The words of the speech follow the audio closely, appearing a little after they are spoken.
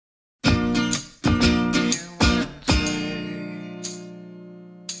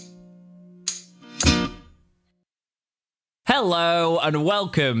Hello and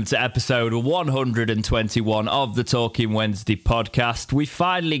welcome to episode 121 of the Talking Wednesday podcast. We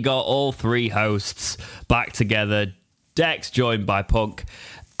finally got all three hosts back together. Dex joined by Punk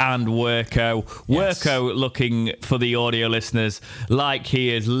and Werko. Yes. Werko looking for the audio listeners like he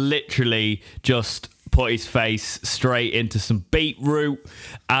has literally just put his face straight into some beetroot,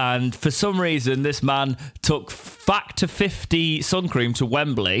 and for some reason this man took Factor 50 sun cream to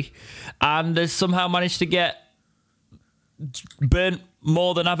Wembley and has somehow managed to get burnt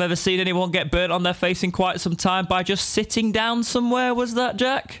more than I've ever seen anyone get burnt on their face in quite some time by just sitting down somewhere. Was that,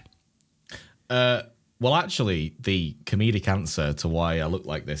 Jack? Well, actually, the comedic answer to why I look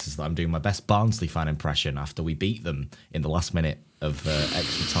like this is that I'm doing my best Barnsley fan impression after we beat them in the last minute of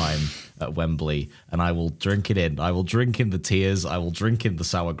extra time at Wembley, and I will drink it in. I will drink in the tears. I will drink in the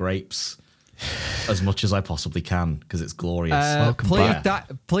sour grapes as much as I possibly can because it's glorious.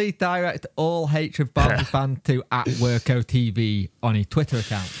 Please direct all hatred of Barnsley fan to @WerkoTV on his Twitter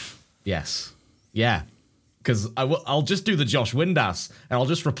account. Yes. Yeah. Because I'll just do the Josh Windass and I'll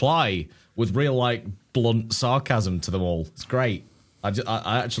just reply with real, blunt sarcasm to them all. It's great.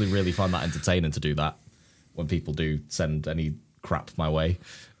 I actually really find that entertaining to do that when people do send any crap my way.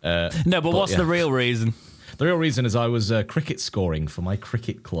 But what's the real reason? The real reason is I was cricket scoring for my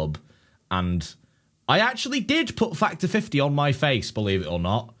cricket club, and I actually did put Factor 50 on my face, believe it or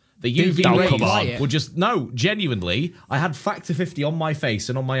not. The UV rays were just... No, genuinely, I had Factor 50 on my face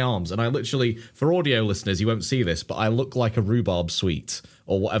and on my arms, and I literally, for audio listeners, you won't see this, but I look like a rhubarb sweet,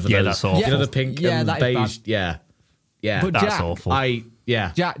 or whatever. Yeah, that's awful. You know, the pink and beige... Yeah. But that's Jack, awful.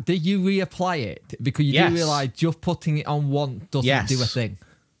 Jack, did you reapply it? Because you do realise just putting it on once doesn't do a thing.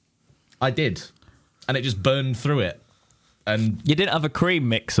 I did. And it just burned through it. And you didn't have a cream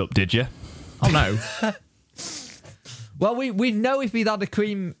mix-up, did you? Oh, no. Well, we know if he'd had a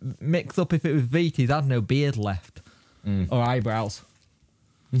cream mix-up, if it was Veet, he'd had no beard left. Or eyebrows.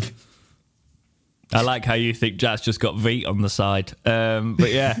 I like how you think Jack's just got Veet on the side.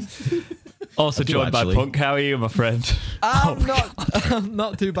 But yeah. Also joined by Punk. How are you, my friend? I'm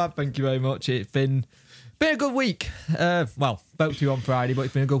not too bad, thank you very much. It's been a good week. Spoke to you on Friday, but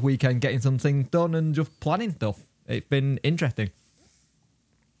it's been a good weekend getting some things done and just planning stuff. It's been interesting.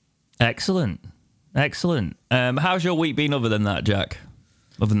 Excellent. How's your week been other than that, Jack?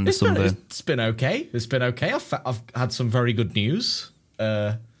 Other than the sunburn? It's been okay. I've had some very good news.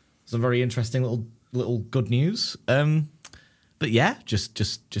 Some very interesting little good news. But yeah,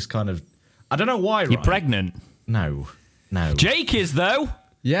 just kind of... I don't know why, You're pregnant? No. Jake is, though.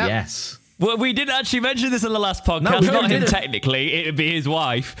 Yeah. Yes. Well, we didn't actually mention this in the last podcast. No, Not him technically. It would be his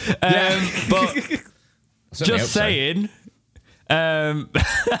wife. But just saying,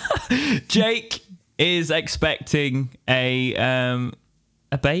 Jake is expecting a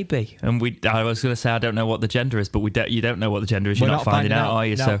baby. And I was going to say, I don't know what the gender is, but you don't know what the gender is. You're not finding out, are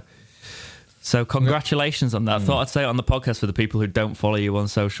you? No. So congratulations on that. I thought I'd say it on the podcast for the people who don't follow you on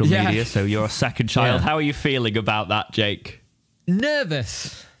social media. So you're a second child. Yeah. How are you feeling about that, Jake?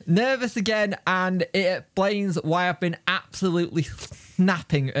 Nervous again, and it explains why I've been absolutely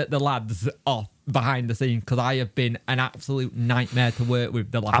snapping at the lads off behind the scenes, because I have been an absolute nightmare to work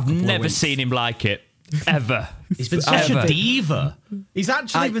with the last couple of weeks. I've never seen him like it. Ever. He's been such a diva. He's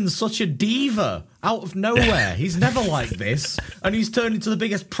actually been such a diva out of nowhere. He's never like this, and he's turned into the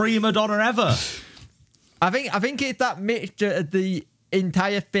biggest prima donna ever. I think it's that mixture of the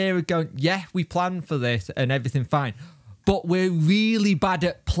entire fear of going, yeah, we planned for this and everything's fine, but we're really bad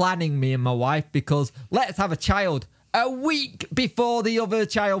at planning, me and my wife, because let's have a child a week before the other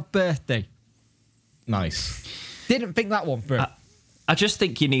child's birthday. Nice. Didn't think that one through. I just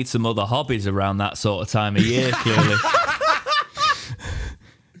think you need some other hobbies around that sort of time of year, clearly.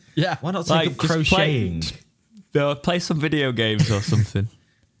 Yeah. Why not take up crocheting? Play some video games or something.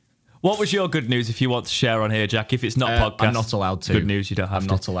 What was your good news if you want to share on here, Jack? If it's not podcast, I'm not allowed to. Good news, you don't have I'm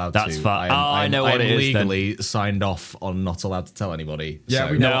to. Not allowed That's to. fine. I know what it is. I'm legally signed off on not allowed to tell anybody. Yeah,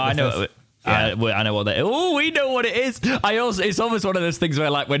 so. we know. I know. I know what that is. Oh, we know what it is. It's almost one of those things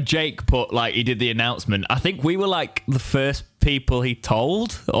where, when Jake he did the announcement, I think we were the first people he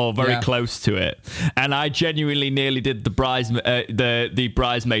told, or very close to it. And I genuinely nearly did the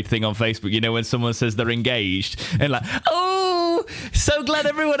bridesmaid thing on Facebook. You know, when someone says they're engaged, and oh, so glad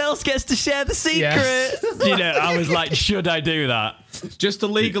everyone else gets to share the secret. Yes. You know, I was like, should I do that? Just to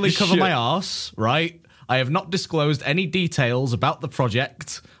legally cover my arse, right? I have not disclosed any details about the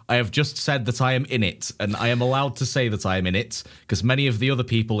project. I have just said that I am in it, and I am allowed to say that I am in it, because many of the other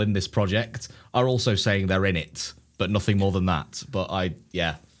people in this project are also saying they're in it, but nothing more than that. But I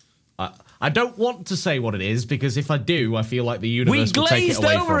I don't want to say what it is because if I do, I feel like the We universe will take it glazed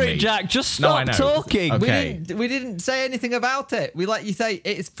away over from it, me. Jack. Just No, I stop know. talking. Okay. We didn't say anything about it. We let you say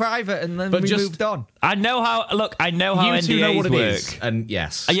it's private, and then But we just- moved on. I know how You NDAs two know what it work. is, and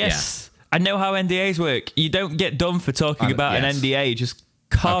yes, Yes, I know how NDAs work. You don't get done for talking about yes. an NDA. Just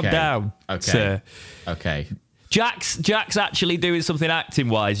calm Okay. down, Okay. sir. Okay. Jack's actually doing something acting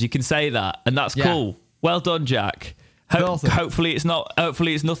wise. You can say that, and that's Yeah. cool. Well done, Jack. Awesome. Hopefully it's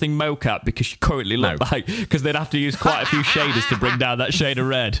nothing mocap because you currently look No. like because they'd have to use quite a few shaders to bring down that shade of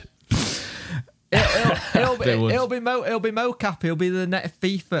red. It'll They would. be mocap. It'll be the next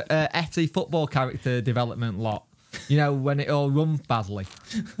FIFA FC football character development lot. You know, when it all runs badly.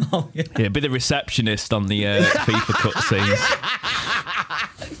 Oh, yeah. Yeah, be the receptionist on the FIFA cutscenes.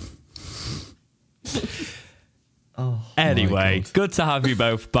 Anyway, God. good to have you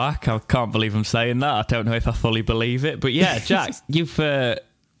both back. I can't believe I'm saying that. I don't know if I fully believe it, but yeah, Jack, you've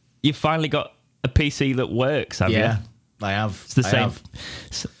finally got a PC that works, have Yeah, you? I have. It's the I same. have.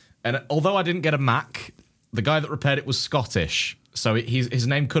 And although I didn't get a Mac, the guy that repaired it was Scottish, so his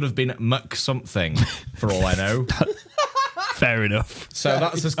name could have been Muck something, for all I know. Fair enough. So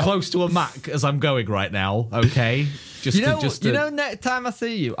that's as close to a Mac as I'm going right now. Okay, You know, next time I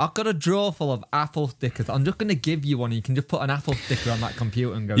see you, I've got a drawer full of Apple stickers. I'm just going to give you one. You can just put an Apple sticker on that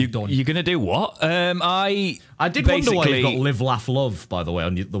computer and go, done. You're gonna do what? I did wonder why you've got basically- Live, Laugh, Love, by the way,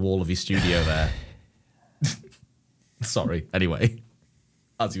 on the wall of your studio there. Sorry. Anyway,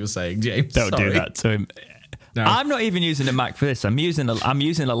 as you were saying, James. Don't sorry. do that to him. No. I'm not even using a Mac for this. I'm using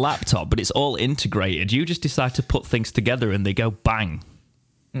a laptop, but it's all integrated. You just decide to put things together and they go bang.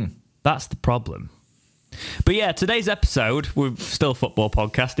 That's the problem. But yeah, today's episode, we're still a football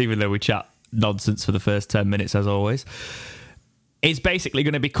podcast, even though we chat nonsense for the first 10 minutes as always. It's basically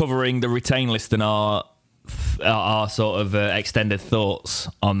going to be covering the retain list and our sort of extended thoughts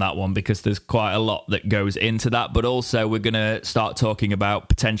on that one because there's quite a lot that goes into that, but also we're going to start talking about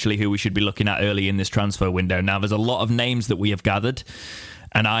potentially who we should be looking at early in this transfer window. Now there's a lot of names that we have gathered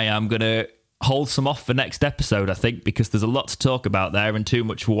and I am going to hold some off for next episode, I think, because there's a lot to talk about there and too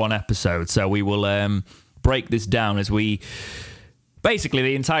much for one episode. So we will break this down as we basically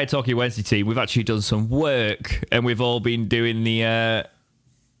the entire Talking Wednesday team, we've actually done some work and we've all been doing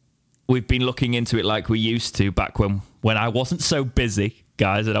we've been looking into it like we used to back when I wasn't so busy,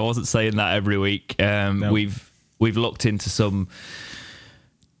 guys, and I wasn't saying that every week. No. We've looked into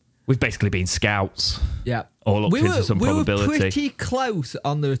we've basically been scouts. Yeah. Or looked into some probability. We were pretty close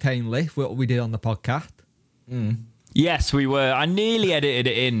on the retain list, what we did on the podcast. Yes, we were. I nearly edited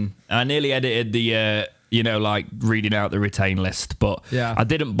it in. I nearly edited the, like reading out the retain list, but Yeah. I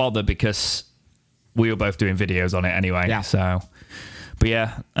didn't bother because we were both doing videos on it anyway. Yeah. So, but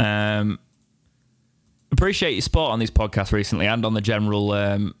yeah, appreciate your support on these podcasts recently and on the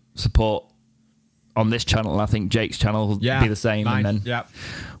general support on this channel. I think Jake's channel will be the same. Mine. And then Yeah.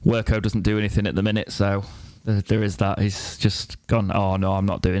 Worko doesn't do anything at the minute, so there is that. He's just gone, oh no, I'm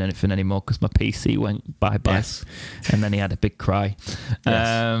not doing anything anymore because my PC went bye-bye. Yes. And then he had a big cry.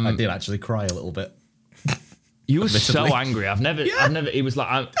 Yes, I did actually cry a little bit. You were so Admittedly. angry. I've never, he was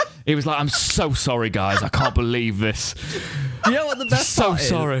like, I'm so sorry, guys. I can't believe this. You know what the best So part is?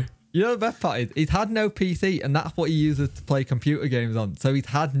 sorry. You know the best part is he's had no PC and that's what he uses to play computer games on. So he's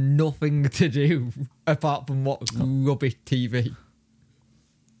had nothing to do apart from what rubbish TV.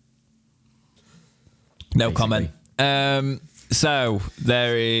 No Basically. comment. So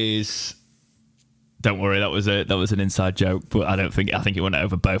there is. Don't worry, that was an inside joke, but I think it went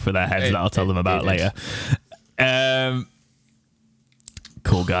over both of their heads that I'll tell them about it later.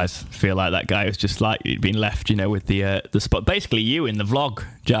 Cool guys. Feel like that guy was just like he'd been left, with the spot. Basically, you in the vlog,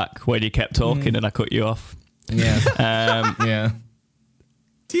 Jack, when you kept talking and I cut you off. Yeah. Um,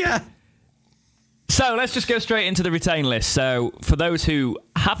 Yeah. So let's just go straight into the retain list. So for those who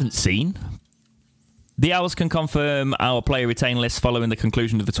haven't seen, the Owls can confirm our player retain list following the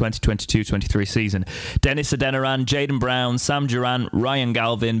conclusion of the 2022-23 season. Dennis Adeniran, Jaden Brown, Sam Duran, Ryan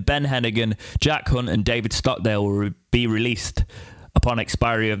Galvin, Ben Hennigan, Jack Hunt and David Stockdale will be released upon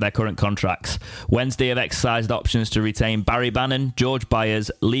expiry of their current contracts. Wednesday have exercised options to retain Barry Bannon, George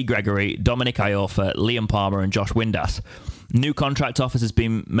Byers, Lee Gregory, Dominic Iorfa, Liam Palmer and Josh Windass. New contract offers has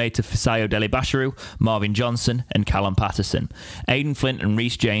been made to Fisayo Delibashiru, Marvin Johnson and Callum Patterson. Aidan Flint and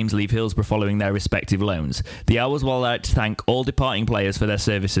Reece James leave Hillsborough following their respective loans. The Owls would like to thank all departing players for their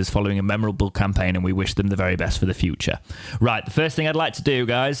services following a memorable campaign and we wish them the very best for the future. Right, the first thing I'd like to do,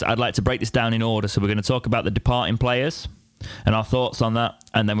 guys, I'd like to break this down in order. So we're going to talk about the departing players and our thoughts on that,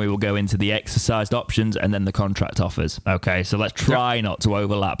 and then we will go into the exercised options and then the contract offers. Okay, so let's try not to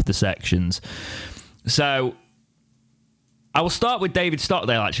overlap the sections. So I will start with David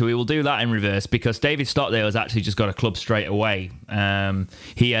Stockdale, actually. We will do that in reverse because David Stockdale has actually just got a club straight away.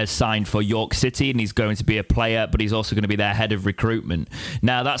 He has signed for York City and he's going to be a player, but he's also going to be their head of recruitment.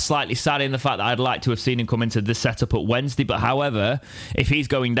 Now, that's slightly sad in the fact that I'd like to have seen him come into the setup at Wednesday, but however, if he's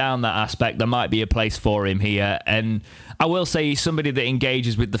going down that aspect, there might be a place for him here. And I will say he's somebody that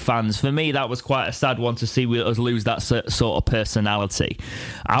engages with the fans. For me, that was quite a sad one to see us lose that sort of personality.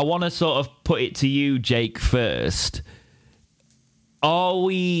 I want to sort of put it to you, Jake, first. Are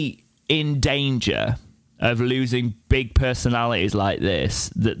we in danger of losing big personalities like this,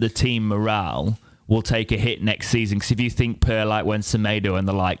 that the team morale will take a hit next season? Because if you think like when Semedo and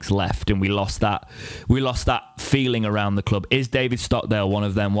the likes left and we lost that feeling around the club, is David Stockdale one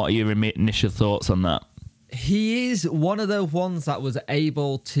of them? What are your initial thoughts on that? He is one of the ones that was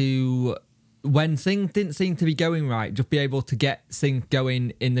able to, when things didn't seem to be going right, just be able to get things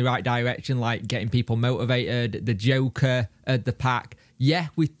going in the right direction, like getting people motivated, the joker at the pack. Yeah,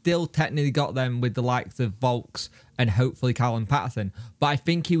 we still technically got them with the likes of Volks and hopefully Callum Patterson, but I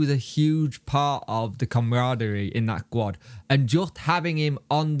think he was a huge part of the camaraderie in that squad. And just having him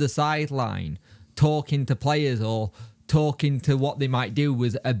on the sideline, talking to players or talking to what they might do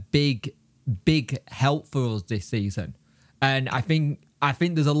was a big help for us this season. And I think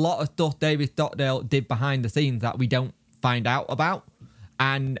there's a lot of stuff David Stockdale did behind the scenes that we don't find out about.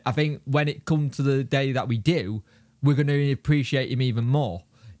 And I think when it comes to the day that we do, we're going to appreciate him even more.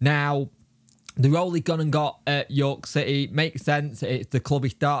 Now, the role he gone and got at York City makes sense. It's the club he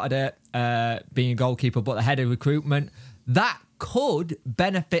started at, being a goalkeeper, but the head of recruitment. That could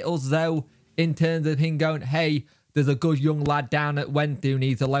benefit us, though, in terms of him going, hey, there's a good young lad down at Wednesday who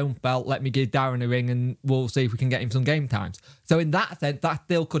needs a loan spell. Let me give Darren a ring and we'll see if we can get him some game times. So in that sense, that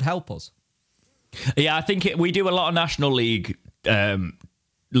still could help us. Yeah, I think we do a lot of National League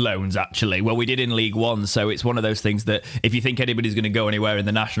loans, actually. Well, we did in League One, so it's one of those things that if you think anybody's going to go anywhere in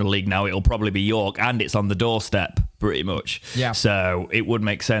the National League now, it'll probably be York, and it's on the doorstep, pretty much. Yeah. So it would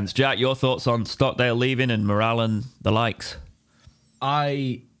make sense. Jack, your thoughts on Stockdale leaving and morale and the likes?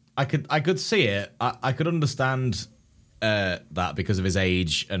 I could see it. I could understand that because of his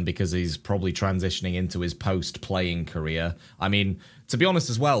age and because he's probably transitioning into his post-playing career. I mean, to be honest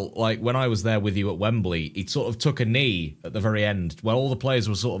as well, like when I was there with you at Wembley, he sort of took a knee at the very end where all the players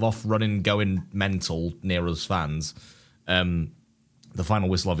were sort of off running, going mental near us fans. The final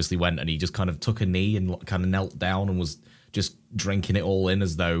whistle obviously went and he just kind of took a knee and kind of knelt down and was just drinking it all in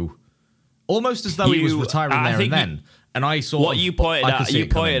almost as though he was retiring there and then. And I saw what you pointed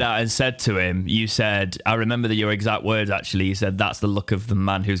out and said to him. You said, I remember your exact words. Actually, you said that's the look of the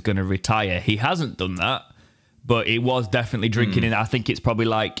man who's going to retire. He hasn't done that, but he was definitely drinking it. I think it's probably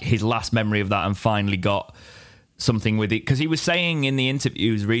like his last memory of that, and finally got something with it, because he was saying in the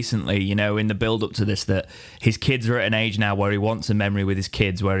interviews recently, you know, in the build up to this, that his kids are at an age now where he wants a memory with his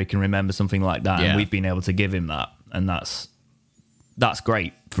kids where he can remember something like that, and we've been able to give him that, and that's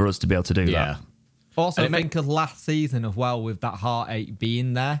great for us to be able to do that. Also, think of last season as well, with that heartache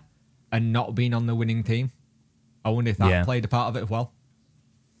being there and not being on the winning team. I wonder if that played a part of it as well.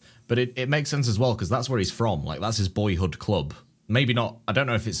 But it makes sense as well, because that's where he's from. Like, that's his boyhood club. Maybe not, I don't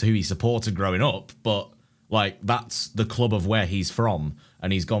know if it's who he supported growing up, but like that's the club of where he's from,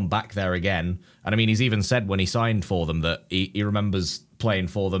 and he's gone back there again. And I mean, he's even said when he signed for them that he remembers playing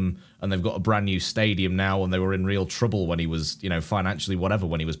for them, and they've got a brand new stadium now, and they were in real trouble when he was, you know, financially, whatever,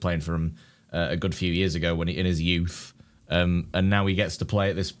 when he was playing for them a good few years ago when in his youth. And now he gets to play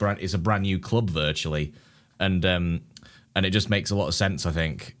at this it's a brand new club virtually. And it just makes a lot of sense, I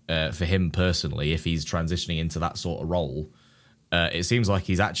think, for him personally, if he's transitioning into that sort of role. It seems like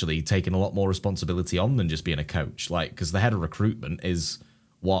he's actually taking a lot more responsibility on than just being a coach. Like, because the head of recruitment is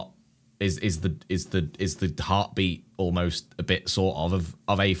what is the heartbeat almost a bit sort of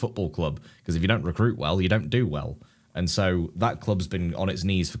a football club. Because if you don't recruit well, you don't do well. And so that club's been on its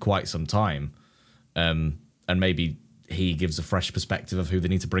knees for quite some time. And maybe he gives a fresh perspective of who they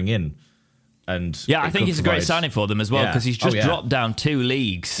need to bring in. And I think it's a great signing for them as well, because he's just dropped down 2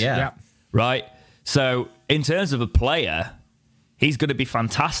 leagues. Yeah. Right? So in terms of a player, he's going to be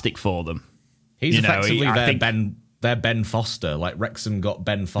fantastic for them. He's effectively their Ben Foster. Like Wrexham got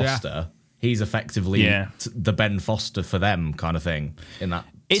Ben Foster. Yeah. He's effectively the Ben Foster for them kind of thing in that.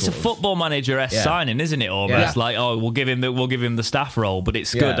 It's a Football Manager-esque signing, isn't it? Almost like, we'll give him the staff role, but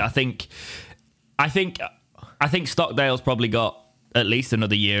it's good. I think Stockdale's probably got at least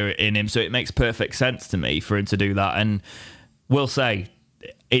another year in him, so it makes perfect sense to me for him to do that. And we'll say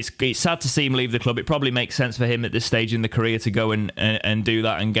it's sad to see him leave the club. It probably makes sense for him at this stage in the career to go and do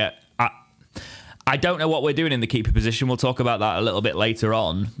that and get. I don't know what we're doing in the keeper position. We'll talk about that a little bit later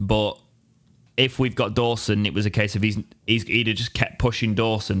on, but if we've got Dawson, it was a case of he'd have just kept pushing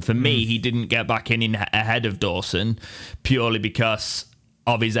Dawson. For me, he didn't get back in ahead of Dawson purely because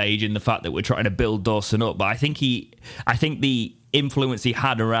of his age and the fact that we're trying to build Dawson up. But I think the influence he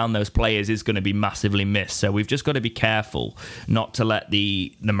had around those players is going to be massively missed. So we've just got to be careful not to let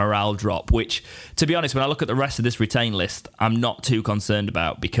the morale drop, which, to be honest, when I look at the rest of this retain list, I'm not too concerned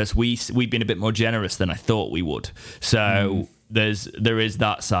about because we've been a bit more generous than I thought we would. So there is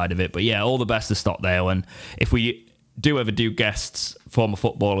that side of it. But yeah, all the best to Stockdale. And if we do ever do guests, former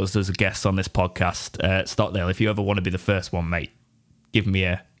footballers as a guest on this podcast, Stockdale, if you ever want to be the first one, mate, give me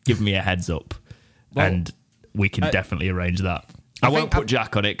a heads up, and we can definitely arrange that. I won't put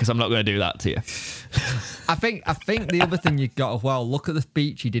Jack on it because I'm not going to do that to you. I think the other thing you've got as well, look at the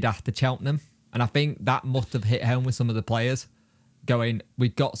speech he did after Cheltenham, and I think that must have hit home with some of the players, going,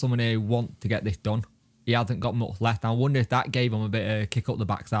 we've got someone here who wants to get this done. He hasn't got much left. I wonder if that gave him a bit of a kick up the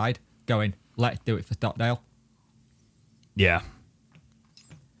backside, going, let's do it for Stockdale. Yeah.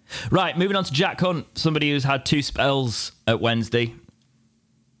 Right, moving on to Jack Hunt, somebody who's had 2 spells at Wednesday.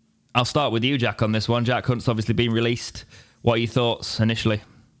 I'll start with you, Jack, on this one. Jack Hunt's obviously been released. What are your thoughts initially?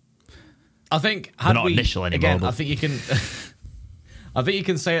 I think initial anymore. Again, I think you can. I think you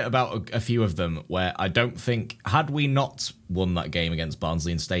can say it about a few of them. Where I don't think, had we not won that game against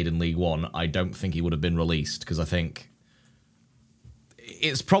Barnsley and stayed in League One, I don't think he would have been released because I think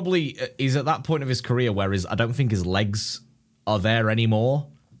it's probably he's at that point of his career where I don't think his legs are there anymore.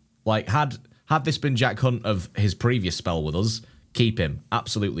 Like had this been Jack Hunt of his previous spell with us. Keep him.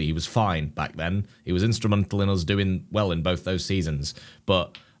 Absolutely. He was fine back then. He was instrumental in us doing well in both those seasons.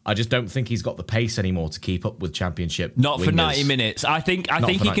 But I just don't think he's got the pace anymore to keep up with Championship Not wingers. For 90 minutes. I think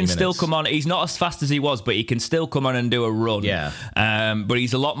he can still come on. He's not as fast as he was, but he can still come on and do a run. Yeah. But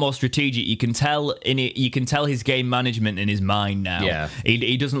he's a lot more strategic. You can tell his game management in his mind now. Yeah.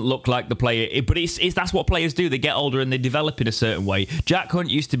 He doesn't look like the player, but that's what players do. They get older and they develop in a certain way. Jack Hunt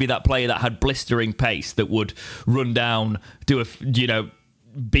used to be that player that had blistering pace that would run down,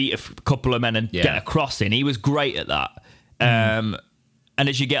 beat a couple of men and get a cross in. He was great at that. And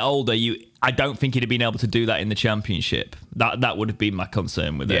as you get older, I don't think he'd have been able to do that in the Championship. That would have been my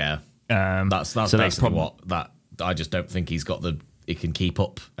concern with it. Yeah, that's basically what that. I just don't think he can keep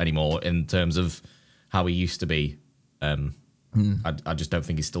up anymore in terms of how he used to be. I just don't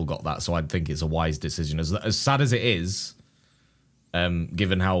think he's still got that. So I think it's a wise decision. As sad as it is,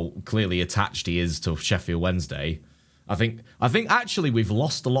 given how clearly attached he is to Sheffield Wednesday, I think actually we've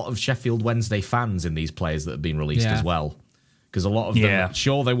lost a lot of Sheffield Wednesday fans in these players that have been released as well. Because a lot of them,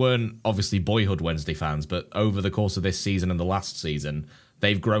 sure, they weren't obviously boyhood Wednesday fans, but over the course of this season and the last season,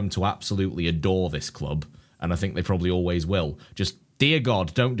 they've grown to absolutely adore this club, and I think they probably always will. Just, dear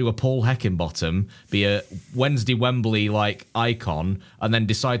God, don't do a Paul Heckingbottom, be a Wednesday Wembley-like icon, and then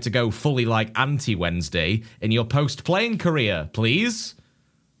decide to go fully like anti-Wednesday in your post-playing career, please?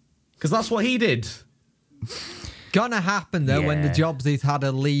 Because that's what he did. Gonna happen, though, when the jobs he's had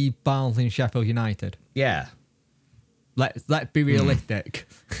are leave Barnsley and Sheffield United. Yeah. Let's be realistic.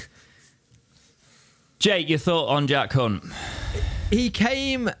 Jake, your thought on Jack Hunt? He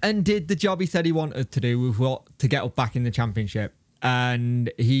came and did the job he said he wanted to do to get us back in the Championship.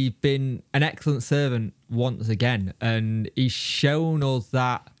 And he's been an excellent servant once again. And he's shown us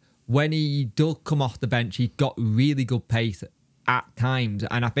that when he does come off the bench, he got really good pace at times.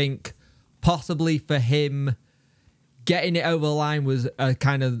 And I think possibly for him, getting it over the line was a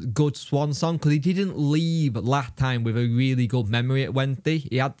kind of good swan song because he didn't leave last time with a really good memory at Wednesday.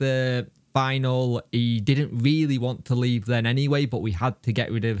 He had the final. He didn't really want to leave then anyway, but we had to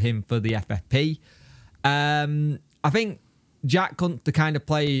get rid of him for the FFP. I think Jack Hunt's the kind of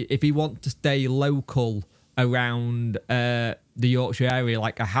player, if he wants to stay local around the Yorkshire area,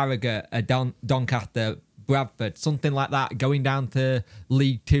 like a Harrogate, a Doncaster, Bradford, something like that, going down to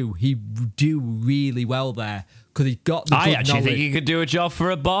League Two, he'd do really well there because he's got the good knowledge. Think he could do a job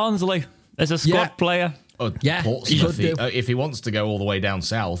for a Barnsley as a squad player. Portsmouth. If he wants to go all the way down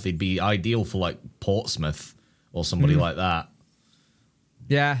south, he'd be ideal for like Portsmouth or somebody like that.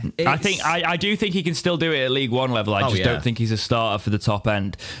 Yeah, I do think he can still do it at League One level. I just don't think he's a starter for the top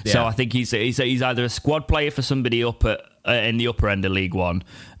end. Yeah. So I think he's either a squad player for somebody up in the upper end of League One,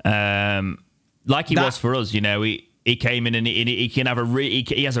 like he was for us. He came in and he can have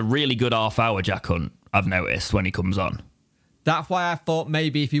he has a really good half hour. Jack Hunt, I've noticed when he comes on. That's why I thought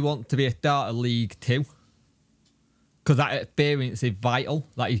maybe if you want to be a starter League Two, because that experience is vital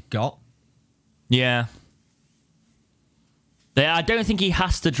that he's got. Yeah. I don't think he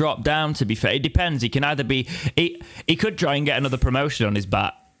has to drop down, to be fair. It depends. He can either be... He could try and get another promotion on his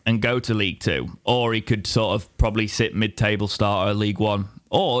bat and go to League Two, or he could sort of probably sit mid-table starter League One,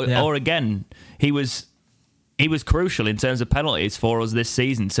 or again, he was crucial in terms of penalties for us this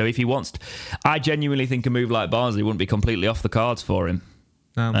season. So if he wants, I genuinely think a move like Barnsley wouldn't be completely off the cards for him.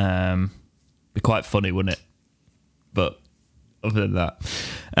 No. Be quite funny, wouldn't it? But other than that,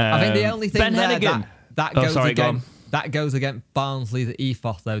 I think the only thing Ben Hennigan. that Oh, goes sorry, go against that goes against Barnsley's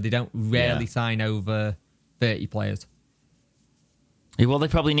ethos, though. They don't rarely sign over 30 players. Yeah, well, they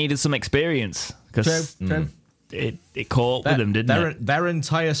probably needed some experience because True. it caught with them, didn't it? Their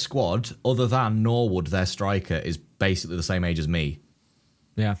entire squad, other than Norwood, their striker, is basically the same age as me.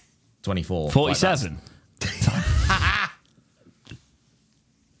 Yeah. 24. 47.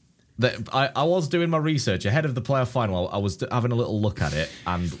 I was doing my research ahead of the playoff final. I was having a little look at it,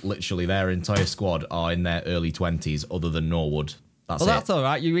 and literally their entire squad are in their early 20s, other than Norwood. That's That's all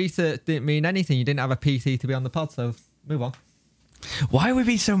right. Your research didn't mean anything. You didn't have a PC to be on the pod, so move on. Why are we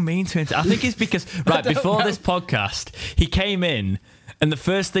being so mean to him? I think it's because, right, before this podcast, he came in, and the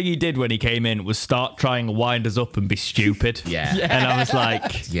first thing he did when he came in was start trying to wind us up and be stupid. Yeah. And I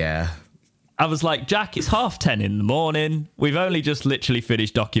was like, Jack, it's 10:30 in the morning. We've only just literally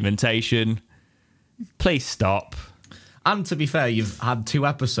finished documentation. Please stop. And to be fair, you've had 2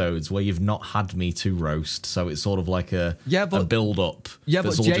 episodes where you've not had me to roast, so it's sort of like a build up. Yeah,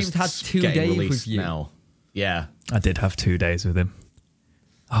 but James had 2 days with you. Now. Yeah. I did have 2 days with him.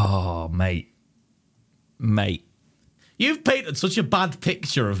 Oh, mate. You've painted such a bad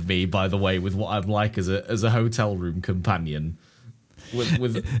picture of me, by the way, with what I'm like as a hotel room companion.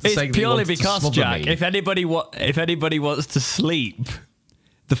 With it's purely because, Jack, if anybody wants to sleep,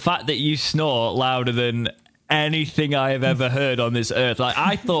 the fact that you snore louder than anything I have ever heard on this earth. Like,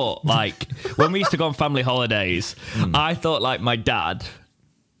 I thought, like, when we used to go on family holidays, I thought, like, my dad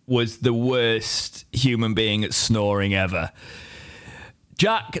was the worst human being at snoring ever.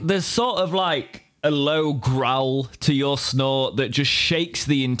 Jack, there's sort of like a low growl to your snore that just shakes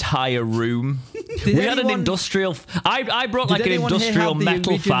the entire room. We had an industrial... I brought like an industrial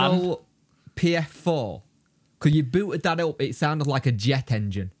metal fan. PF4? Because you booted that up, it sounded like a jet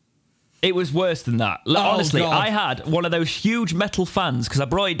engine. It was worse than that. Honestly, God. I had one of those huge metal fans because I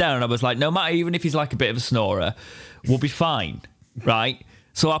brought it down and I was like, no matter, even if he's like a bit of a snorer, we'll be fine, right?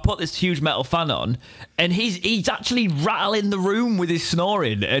 So I put this huge metal fan on, and he's actually rattling the room with his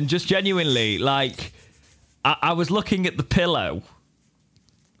snoring, and just genuinely, like, I was looking at the pillow,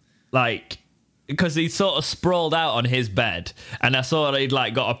 like, because he sort of sprawled out on his bed, and I saw that he'd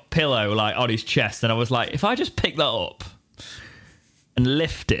like got a pillow like on his chest, and I was like, if I just pick that up and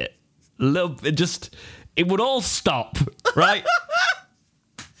lift it, it would all stop, right?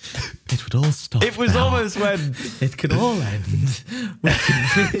 It would all stop. It was almost when it could all end. We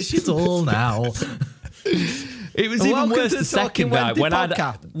can finish it all now. It was even worse the second night when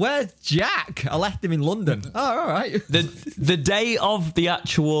Where's Jack? I left him in London. Oh, all right. The day of the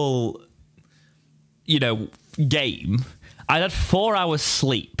actual, game, I had 4 hours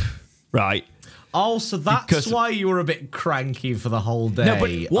sleep, right? Oh, so that's why you were a bit cranky for the whole day. No, but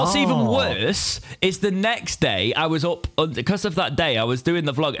what's even worse is the next day I was up, because of that day, I was doing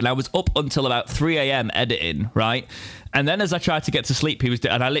the vlog and I was up until about 3 a.m. editing, right? And then as I tried to get to sleep,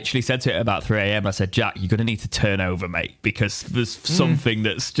 and I literally said to it about 3 a.m., I said, Jack, you're going to need to turn over, mate, because there's something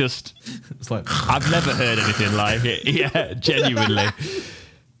that's just, it's like, I've never heard anything like it. Yeah, genuinely.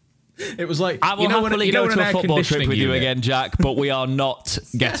 It was like, I will happily go to a football trip with you again, Jack, but we are not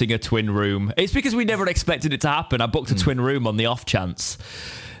getting a twin room. It's because we never expected it to happen. I booked a twin room on the off chance.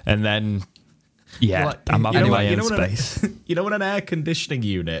 And then, I'm having my own space. You know when an air conditioning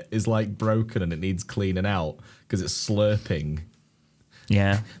unit is like broken and it needs cleaning out because it's slurping?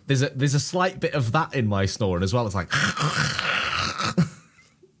 Yeah. There's a slight bit of that in my snoring as well. It's like...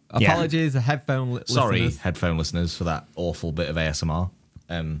 Apologies, headphone listeners. Sorry, headphone listeners, for that awful bit of ASMR.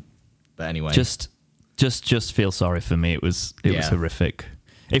 But anyway, just feel sorry for me. It was horrific.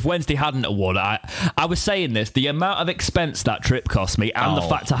 If Wednesday hadn't won, I was saying this, the amount of expense that trip cost me and the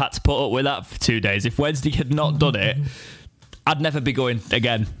fact I had to put up with that for 2 days. If Wednesday had not done it, I'd never be going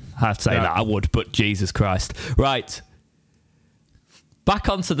again. I have to say that I would, but Jesus Christ. Right. Back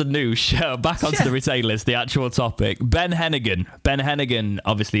onto the news show, back onto the retain list, the actual topic. Ben Hennigan. Ben Hennigan,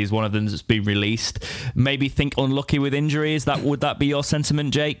 obviously, is one of them that's been released. Maybe think unlucky with injuries. Would that be your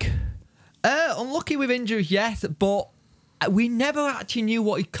sentiment, Jake? Unlucky with injuries, yes, but we never actually knew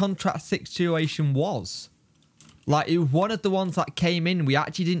what his contract situation was. Like, it was one of the ones that came in. We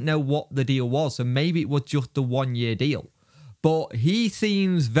actually didn't know what the deal was, so maybe it was just a 1-year deal. But he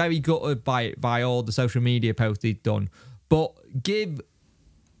seems very gutted by all the social media posts he's done. But give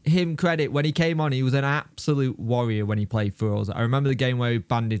him credit. When he came on, he was an absolute warrior when he played for us. I remember the game where he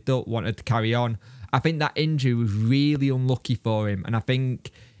bandaged up, wanted to carry on. I think that injury was really unlucky for him. And I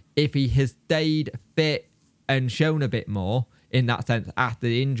think if he has stayed fit and shown a bit more in that sense after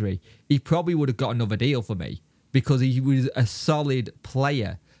the injury, he probably would have got another deal for me because he was a solid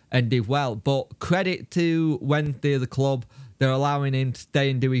player and did well. But credit to Wednesday, the club, they're allowing him to stay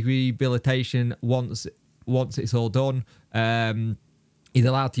and do his rehabilitation once it's all done. He's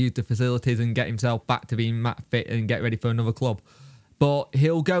allowed to use the facilities and get himself back to being fit and get ready for another club. But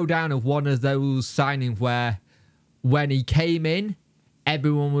he'll go down as one of those signings where when he came in,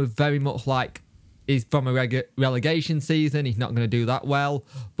 everyone was very much like, he's from a relegation season, he's not going to do that well,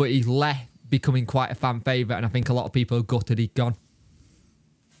 but he's left becoming quite a fan favourite, and I think a lot of people are gutted he's gone.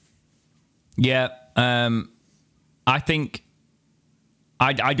 Yeah, I think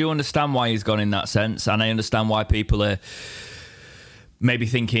I do understand why he's gone in that sense, and I understand why people are maybe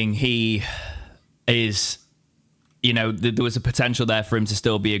thinking he is, you know, there was a potential there for him to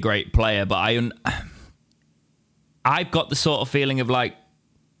still be a great player, but I've got the sort of feeling of like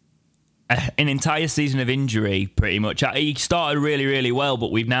an entire season of injury, pretty much. He started really, really well,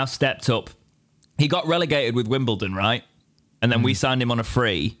 but we've now stepped up. He got relegated with Wimbledon, right? And then we signed him on a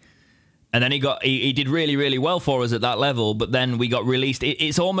free. And then he did really, really well for us at that level, but then we got released.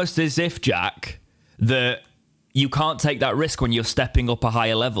 It's almost as if, Jack, that you can't take that risk when you're stepping up a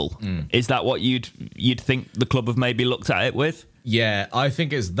higher level. Is that what you'd think the club have maybe looked at it with? Yeah, I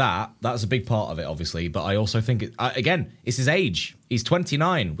think it's that. That's a big part of it, obviously. But I also think, again, it's his age. He's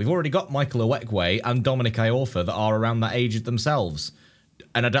 29. We've already got Michael Owekwe and Dominic Iorfa that are around that age themselves.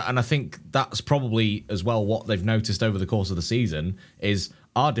 And I think that's probably as well what they've noticed over the course of the season is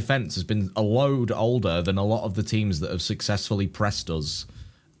our defence has been a load older than a lot of the teams that have successfully pressed us.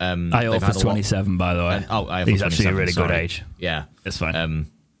 Iorfa's 27, by the way. He's actually a really good age. Yeah. It's fine.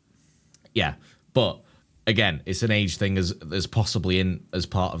 Yeah. But again, it's an age thing as possibly in as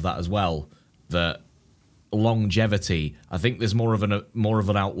part of that as well. That longevity, I think there's more of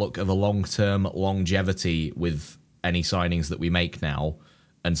an outlook of a long-term longevity with any signings that we make now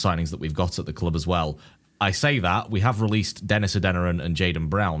and signings that we've got at the club as well. I say that we have released Dennis Adeniran and Jaden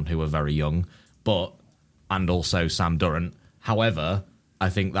Brown, who are very young, and also Sam Durrant. However, I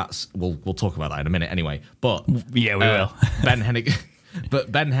think we'll talk about that in a minute anyway. But yeah, we will. Ben Hennigan.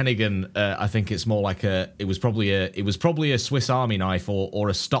 But Ben Hennigan, I think it's more like it was probably a Swiss Army knife or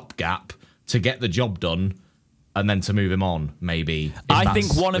a stopgap to get the job done, and then to move him on. Maybe I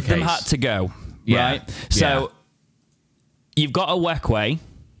think one of them had to go. Right, so you've got Owekwe,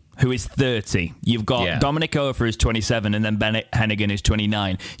 who is 30. You've got Dominic Iorfa, who's 27, and then Ben Hennigan is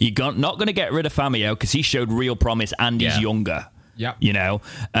 29. You're not going to get rid of Famio because he showed real promise and he's younger. Yeah, you know.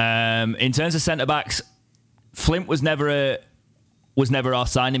 In terms of centre backs, Flint was never our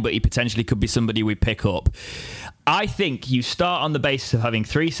signing, but he potentially could be somebody we pick up. I think you start on the basis of having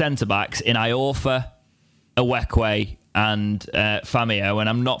three centre backs in Iorfa, Owekwe, and Famio, and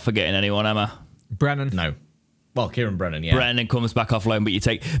I'm not forgetting anyone, am I? Brennan. No. Well, Kieran Brennan, yeah. Brennan comes back off loan, but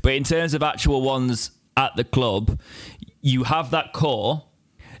in terms of actual ones at the club, you have that core.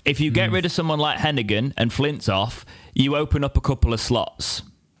 If you get rid of someone like Hennigan and Flint's off, you open up a couple of slots.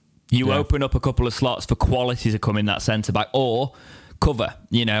 Open up a couple of slots for quality to come in that centre back or cover,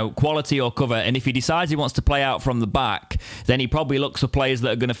 quality or cover. And if he decides he wants to play out from the back, then he probably looks for players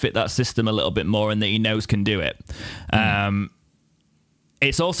that are going to fit that system a little bit more and that he knows can do it.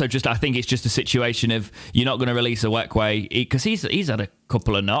 It's also I think it's just a situation of you're not going to release Owekwe because he's had a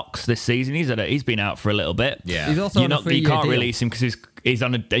couple of knocks this season. He's been out for a little bit. Yeah, he's also on a 3-year you can't deal. release him because he's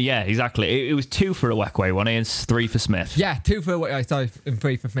on a exactly. It was 2 for Owekwe, wasn't it? And 3 for Smith. Yeah, 2 for Owekwe, sorry, and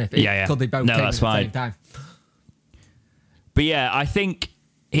 3 for Smith. Yeah. Because they both came at the same time. But yeah, I think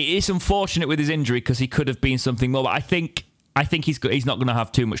he is unfortunate with his injury because he could have been something more. But I think he's not going to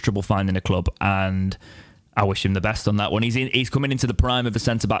have too much trouble finding a club, and I wish him the best on that one. He's coming into the prime of a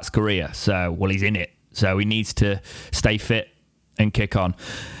centre back's career, he's in it, so he needs to stay fit and kick on.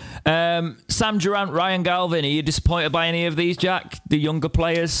 Sam Durrant, Ryan Galvin, are you disappointed by any of these, Jack? The younger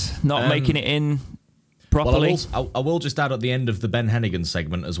players not making it in properly? Well, I will just add at the end of the Ben Hennigan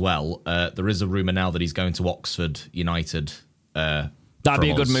segment as well, there is a rumour now that he's going to Oxford United. That'd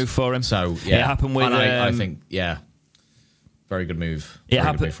be a good move for him. So, yeah. It happened with... I think, yeah. Very good move. Who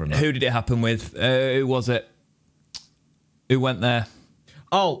did it happen with? Who was it? Who went there?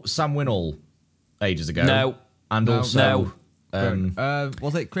 Oh, Sam Winnall, ages ago. No. And also...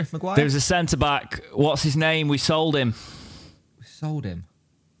 was it Chris Maguire? There was a centre-back. What's his name? We sold him. We sold him.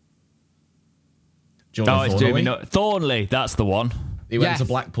 Jordan Thornley. Thornley, that's the one. He went to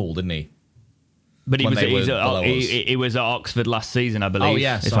Blackpool, didn't he? But he when was they were he's below at, us. he was at Oxford last season, I believe. Oh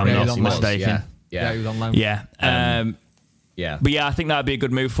yeah, if sorry, I'm he not was on loan. mistaken. Yeah, he was on loan. Yeah. Yeah. But yeah, I think that'd be a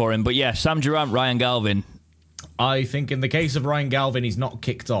good move for him. But yeah, Sam Durant, Ryan Galvin. I think in the case of Ryan Galvin, he's not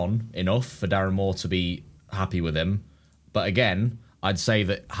kicked on enough for Darren Moore to be happy with him. But again, I'd say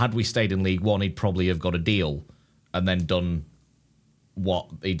that had we stayed in League One, he'd probably have got a deal and then done what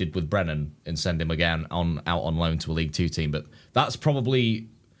he did with Brennan and send him again out on loan to a League Two team. But it's probably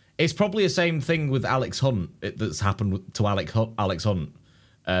the same thing with Alex Hunt that's happened to Alex Hunt.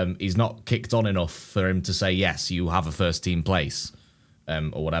 He's not kicked on enough for him to say, yes, you have a first team place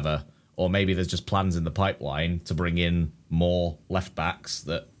or whatever. Or maybe there's just plans in the pipeline to bring in more left backs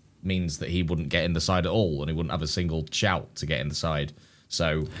that means that he wouldn't get in the side at all and he wouldn't have a single shout to get in the side.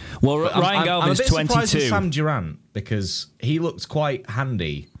 So, well, Ryan Galvin's I'm a bit 22. surprised with Sam Durant because he looked quite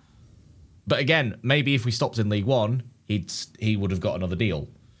handy. But again, maybe if we stopped in League One, he would have got another deal.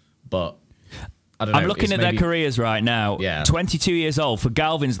 But I don't know. I'm looking at their careers right now. Yeah. 22 years old. For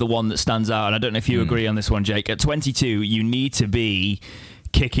Galvin's the one that stands out, and I don't know if you agree on this one, Jake. At 22, you need to be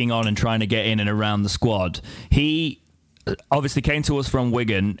kicking on and trying to get in and around the squad. He obviously came to us from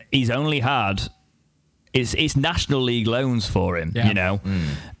Wigan. He's only had it's National League loans for him. Yeah. You know,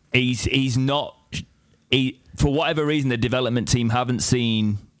 he's not. For whatever reason, the development team haven't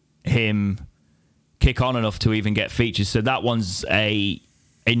seen him kick on enough to even get features. So that one's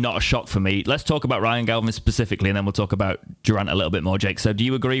not a shock for me. Let's talk about Ryan Galvin specifically, and then we'll talk about Durant a little bit more, Jake. So do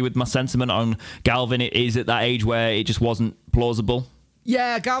you agree with my sentiment on Galvin? It is at that age where it just wasn't plausible?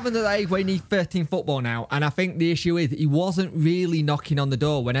 Yeah, Galvin's at that age where he needs 13 football now. And I think the issue is he wasn't really knocking on the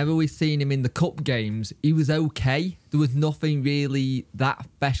door. Whenever we've seen him in the cup games, he was okay. There was nothing really that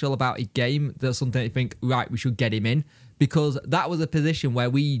special about his game. There's something you think, right, we should get him in. Because that was a position where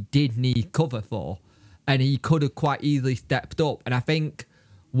we did need cover for. And he could have quite easily stepped up. And I think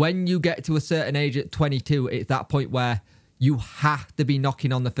when you get to a certain age at 22, it's that point where you have to be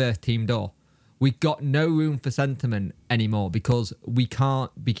knocking on the first team door. We've got no room for sentiment anymore because we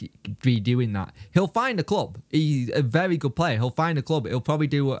can't be doing that. He'll find a club. He's a very good player. He'll find a club. He'll probably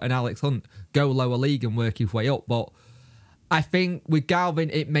do an Alex Hunt, go lower league and work his way up. But I think with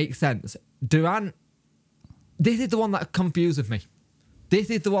Galvin, it makes sense. Durant, this is the one that confuses me. This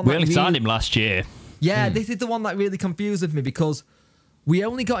is the one we only signed him last year. Yeah, this is the one that really confuses me because we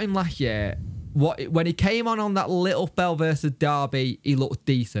only got him last year. When he came on that little spell versus Derby, he looked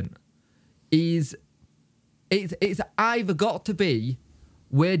decent. It's either got to be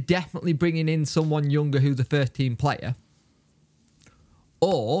we're definitely bringing in someone younger who's a first team player,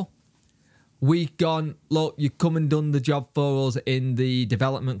 or we've gone, look, you come and done the job for us in the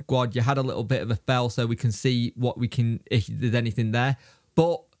development squad. You had a little bit of a spell so we can see if there's anything there.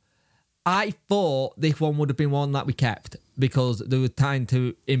 But I thought this one would have been one that we kept because there was time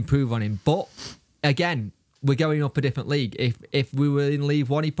to improve on him. But again, we're going up a different league. If we were in League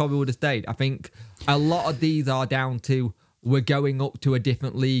One, he probably would have stayed. I think a lot of these are down to we're going up to a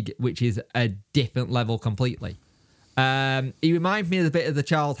different league, which is a different level completely. He reminds me a bit of the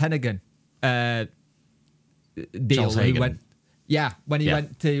Charles Hennigan deal. Charles He Hagan. when he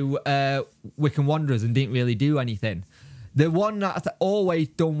went to Wycombe Wanderers and didn't really do anything. The one that's always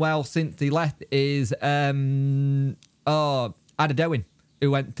done well since he left is Adadoin,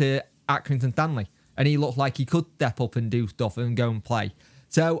 who went to Accrington Stanley. And he looked like he could step up and do stuff and go and play.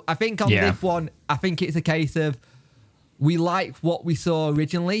 So I think on this one, I think it's a case of we like what we saw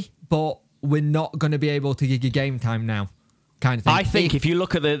originally, but we're not going to be able to give you game time now, kind of thing. I think if you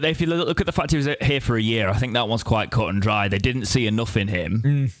look at the fact he was here for a year, I think that one's quite cut and dry. They didn't see enough in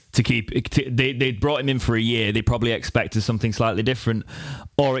him to keep. They brought him in for a year. They probably expected something slightly different,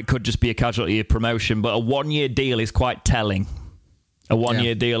 or it could just be a casualty of promotion. But a 1-year deal is quite telling. A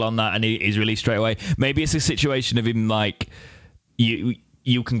 1-year deal on that, and he's released straight away. Maybe it's a situation of him like you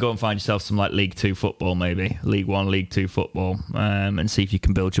can go and find yourself some like League 2 football, maybe League 1, League 2 football, and see if you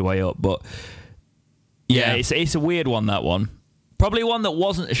can build your way up. But yeah, it's a weird one, that one. Probably one that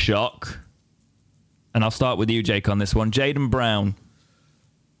wasn't a shock. And I'll start with you, Jake, on this one. Jayden Brown.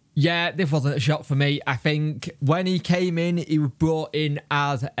 Yeah, this wasn't a shock for me. I think when he came in, he was brought in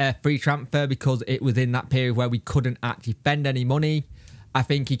as a free transfer because it was in that period where we couldn't actually spend any money. I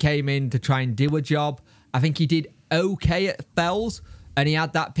think he came in to try and do a job. I think he did okay at spells, and he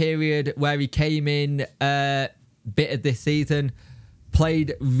had that period where he came in bit of this season,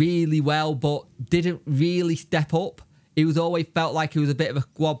 played really well, but didn't really step up. He was always felt like he was a bit of a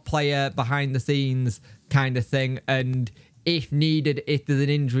squad player behind the scenes kind of thing, and if needed, if there's an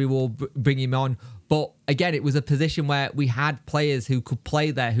injury, we'll bring him on. But again, it was a position where we had players who could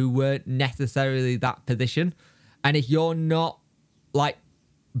play there who weren't necessarily that position. And if you're not like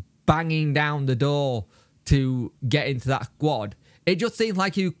banging down the door to get into that squad. It just seems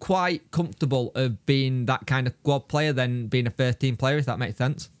like he was quite comfortable of being that kind of squad player than being a first-team player, if that makes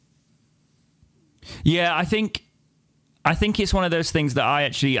sense. Yeah, I think it's one of those things that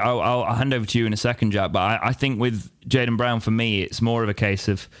I'll hand over to you in a second, Jack, but I think with Jayden Brown, for me, it's more of a case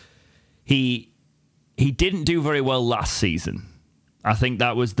of he didn't do very well last season. I think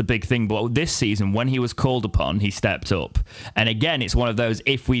that was the big thing. But this season, when he was called upon, he stepped up. And again, it's one of those,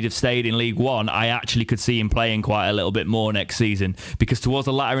 if we'd have stayed in League One, I actually could see him playing quite a little bit more next season, because towards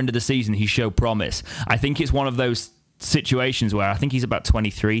the latter end of the season, he showed promise. I think it's one of those situations where I think he's about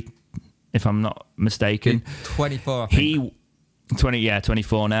 23, if I'm not mistaken. 24, I think.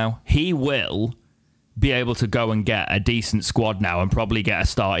 24 now. He will be able to go and get a decent squad now and probably get a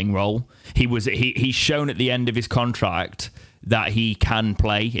starting role. He's shown at the end of his contract that he can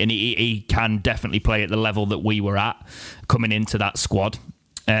play, and he can definitely play at the level that we were at coming into that squad.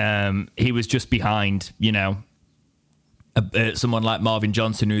 He was just behind, someone like Marvin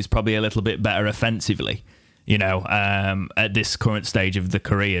Johnson, who's probably a little bit better offensively, at this current stage of the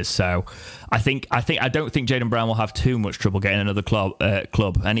careers. So I don't think Jayden Brown will have too much trouble getting another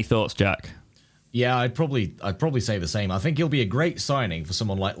club. Any thoughts, Jack? Yeah, I'd probably say the same. I think he'll be a great signing for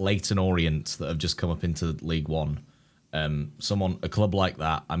someone like Leyton Orient that have just come up into League One. A club like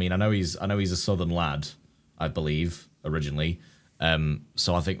that. I mean, I know he's a Southern lad, I believe, originally.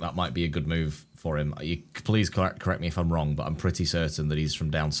 So I think that might be a good move for him. Please correct me if I'm wrong, but I'm pretty certain that he's from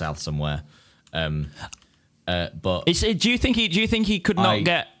down south somewhere. But do you think he could not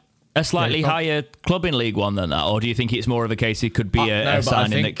get a slightly higher club in League One than that, or do you think it's more of a case it could be a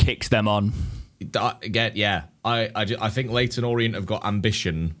signing that kicks them on? Again, yeah, I think Leyton Orient have got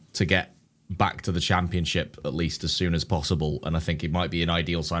ambition to get back to the Championship at least as soon as possible, and I think it might be an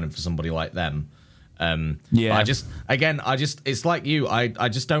ideal signing for somebody like them. Yeah, it's like you. I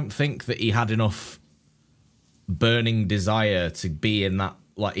just don't think that he had enough burning desire to be in that.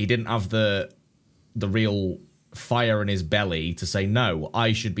 Like, he didn't have the real fire in his belly to say, no,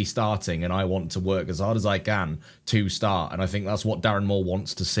 I should be starting and I want to work as hard as I can to start. And I think that's what Darren Moore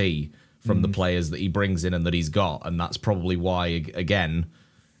wants to see from the players that he brings in and that he's got. And that's probably why, again,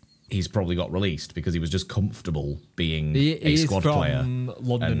 he's probably got released, because he was just comfortable being a squad player. He is from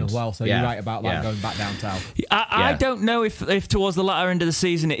London as well, so you're right about that, going back down south. I don't know if towards the latter end of the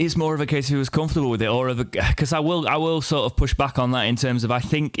season it is more of a case of he was comfortable with it, or because I will sort of push back on that in terms of, I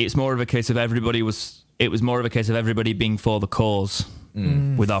think it's more of a case of everybody being for the cause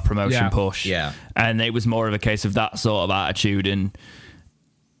with our promotion push. Yeah. And it was more of a case of that sort of attitude. And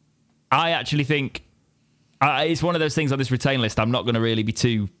I actually think it's one of those things on this retain list. I'm not going to really be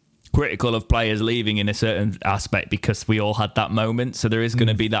too critical of players leaving in a certain aspect, because we all had that moment. So there is going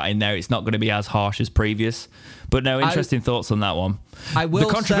to be that in there. It's not going to be as harsh as previous. But no, interesting thoughts on that one. The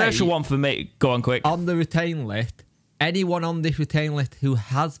controversial one for me, go on quick. On the retain list, anyone on this retain list who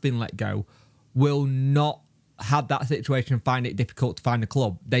has been let go will not have that situation and find it difficult to find a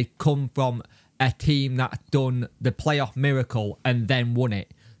club. They come from a team that's done the playoff miracle and then won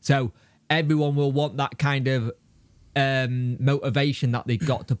it. So everyone will want that kind of motivation that they've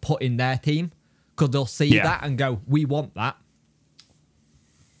got to put in their team, because they'll see that and go, we want that.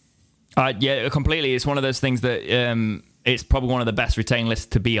 Yeah, completely. It's one of those things that it's probably one of the best retain lists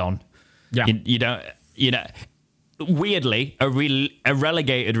to be on. Yeah. You don't, weirdly, a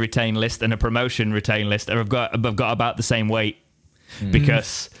relegated retain list and a promotion retain list have got about the same weight,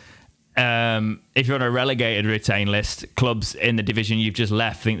 because if you're on a relegated retain list, clubs in the division you've just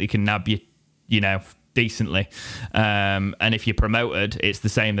left think they can nab you, decently, and if you're promoted, it's the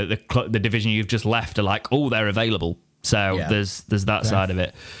same, that the division you've just left are like, oh, they're available. So there's that side of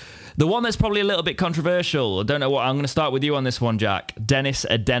it. The one that's probably a little bit controversial, I don't know what, I'm going to start with you on this one, Jack. Dennis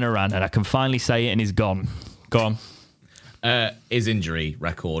Adeniran, and I can finally say it, and he's gone. Go on. His injury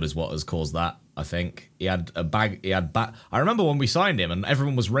record is what has caused that. I think he had I remember when we signed him and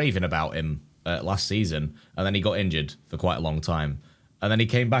everyone was raving about him last season, and then he got injured for quite a long time, and then he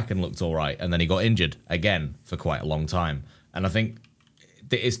came back and looked all right, and then he got injured again for quite a long time. And I think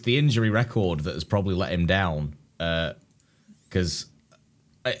it's the injury record that has probably let him down, because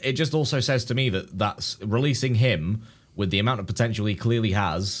it just also says to me that's releasing him with the amount of potential he clearly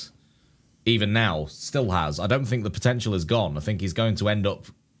has. Even now, still has. I don't think the potential is gone. I think he's going to end up...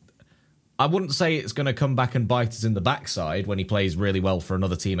 I wouldn't say it's going to come back and bite us in the backside when he plays really well for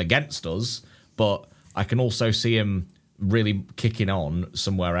another team against us, but I can also see him really kicking on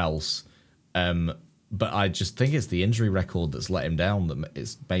somewhere else. But I just think it's the injury record that's let him down, that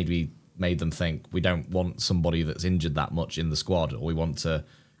it's maybe made them think we don't want somebody that's injured that much in the squad, or we want to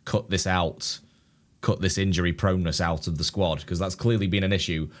cut this out cut this injury proneness out of the squad, because that's clearly been an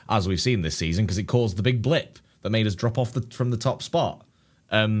issue, as we've seen this season, because it caused the big blip that made us drop off from the top spot.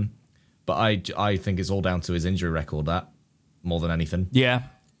 But I think it's all down to his injury record, that, more than anything. Yeah.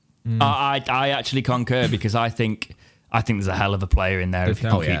 I actually concur, because I think there's a hell of a player in there if he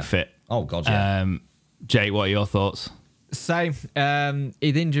can keep fit. Oh, God, yeah. Jake, what are your thoughts? Same.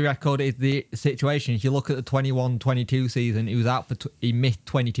 His injury record is the situation. If you look at the 21-22 season, he was out for he missed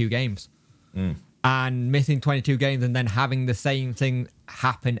 22 games. And missing 22 games and then having the same thing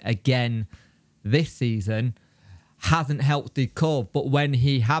happen again this season hasn't helped the core. But when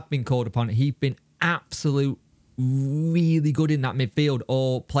he had been called upon, he's been really good in that midfield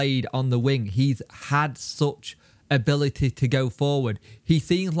or played on the wing. He's had such ability to go forward. He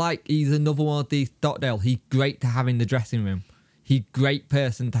seems like he's another one of these Stockdale. He's great to have in the dressing room. He's a great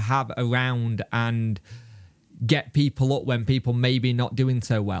person to have around and get people up when people maybe not doing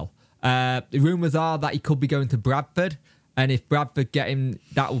so well. The rumours are that he could be going to Bradford, and if Bradford get him,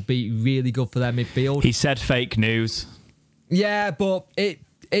 that would be really good for their midfield. He said fake news. Yeah, but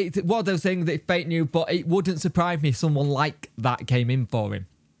it's one of those things that's fake news, but it wouldn't surprise me if someone like that came in for him.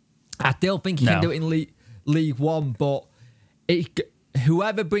 I still think he can do it in League One, but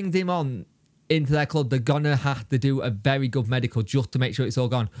whoever brings him on into their club, they're going to have to do a very good medical just to make sure it's all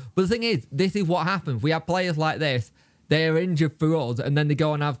gone. But the thing is, this is what happens. We have players like this, they are injured for us, and then they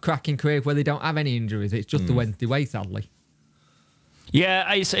go and have cracking careers where they don't have any injuries. It's just the Wednesday way, sadly.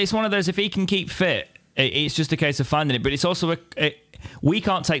 Yeah, it's one of those, if he can keep fit, it's just a case of finding it. But it's also we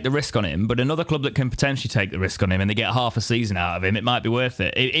can't take the risk on him, but another club that can potentially take the risk on him and they get half a season out of him, it might be worth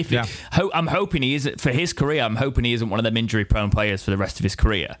it. I'm hoping he isn't, for his career, I'm hoping he isn't one of them injury-prone players for the rest of his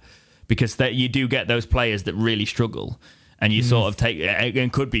career, because you do get those players that really struggle, and you sort of take,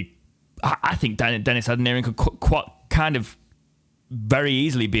 and could be, I think Dennis Adeniran could quite kind of very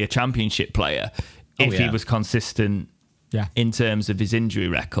easily be a championship player if he was consistent in terms of his injury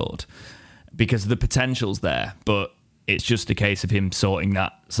record, because the potential's there, but it's just a case of him sorting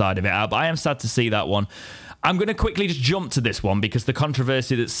that side of it out. But I am sad to see that one. I'm going to quickly just jump to this one, because the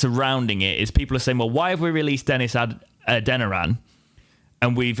controversy that's surrounding it is people are saying, well, why have we released Dennis Adeniran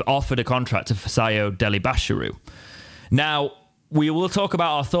and we've offered a contract to Fisayo Dele-Bashiru? Now, we will talk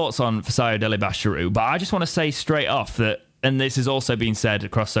about our thoughts on Fisayo Dele-Bashiru, but I just want to say straight off that, and this has also been said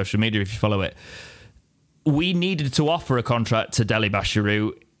across social media if you follow it, we needed to offer a contract to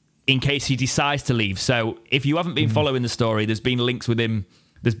Dele-Bashiru in case he decides to leave. So if you haven't been following the story, there's been links with him.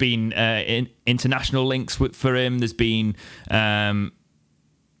 There's been international links for him. There's been,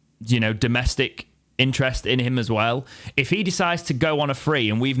 domestic interest in him as well. If he decides to go on a free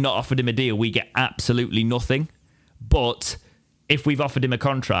and we've not offered him a deal, we get absolutely nothing. But if we've offered him a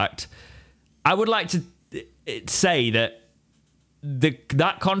contract, I would like to say that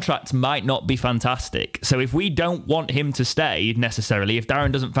that contract might not be fantastic. So if we don't want him to stay necessarily, if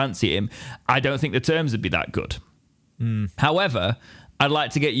Darren doesn't fancy him, I don't think the terms would be that good. However, I'd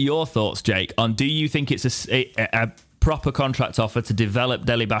like to get your thoughts, Jake, on do you think it's a proper contract offer to develop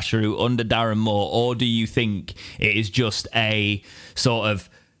Dele-Bashiru under Darren Moore, or do you think it is just a sort of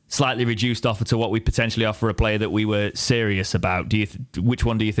slightly reduced offer to what we potentially offer a player that we were serious about? Which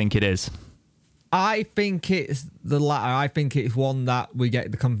one do you think it is? I think it's the latter. I think it's one that we get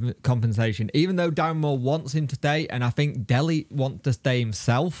the compensation. Even though Darren Moore wants him to stay, and I think Dele wants to stay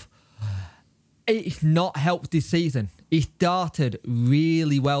himself, it's not helped this season. He started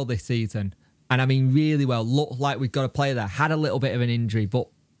really well this season. And I mean really well. Looked like we've got a player there. Had a little bit of an injury, but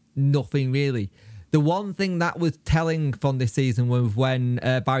nothing really. The one thing that was telling from this season was when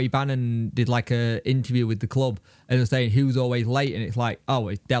Barry Bannon did like an interview with the club and was saying who's always late, and it's like, oh,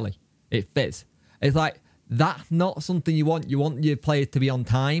 it's Dele. It fits. It's like, that's not something you want. You want your players to be on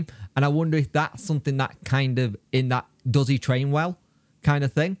time. And I wonder if that's something that kind of, in that, does he train well kind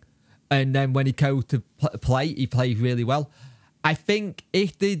of thing? And then when he goes to play, he plays really well. I think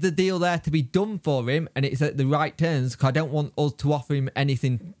if there's the deal there to be done for him and it's at the right terms, because I don't want us to offer him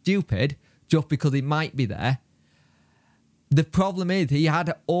anything stupid just because he might be there. The problem is he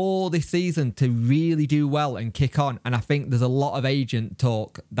had all this season to really do well and kick on. And I think there's a lot of agent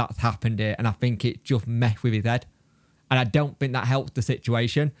talk that's happened here. And I think it just messed with his head. And I don't think that helps the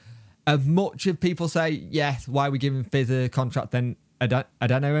situation. As much as people say, yes, why are we giving Fizz a contract then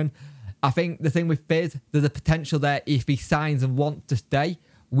Adeniran? I think the thing with Fizz, there's a potential there. If he signs and wants to stay,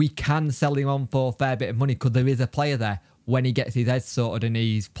 we can sell him on for a fair bit of money, because there is a player there when he gets his head sorted and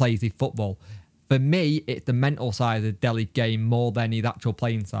he plays his football. For me, it's the mental side of the Dele game more than his actual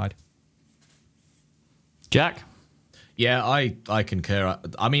playing side. Jack? Yeah, I concur.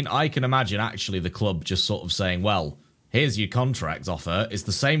 I mean, I can imagine actually the club just sort of saying, well, here's your contract offer. It's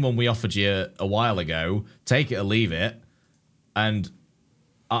the same one we offered you a while ago. Take it or leave it. And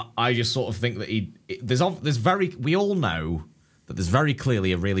I just sort of think that we all know that there's very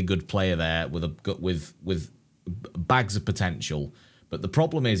clearly a really good player there with bags of potential. But the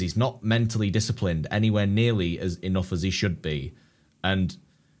problem is he's not mentally disciplined anywhere nearly as enough as he should be. And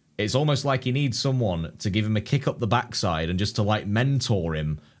it's almost like he needs someone to give him a kick up the backside and just to like mentor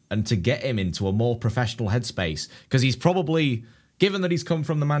him and to get him into a more professional headspace. Because he's probably, given that he's come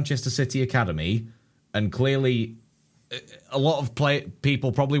from the Manchester City Academy, and clearly a lot of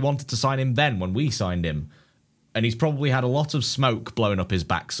people probably wanted to sign him then when we signed him. And he's probably had a lot of smoke blown up his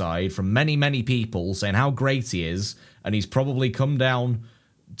backside from many, many people saying how great he is. And he's probably come down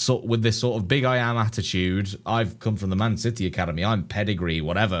with this sort of big I am attitude. I've come from the Man City Academy. I'm pedigree,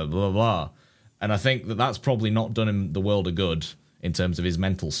 whatever, blah, blah, blah. And I think that that's probably not done him the world of good in terms of his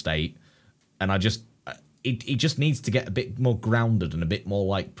mental state. And he just needs to get a bit more grounded and a bit more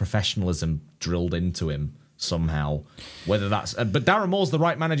like professionalism drilled into him somehow. Whether that's but Darren Moore's the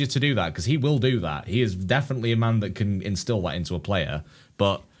right manager to do that, because he will do that. He is definitely a man that can instill that into a player.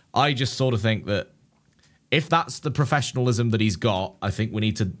 But I just sort of think that if that's the professionalism that he's got, I think we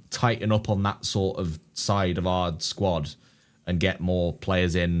need to tighten up on that sort of side of our squad and get more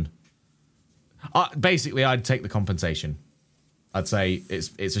players in. Basically, I'd take the compensation. I'd say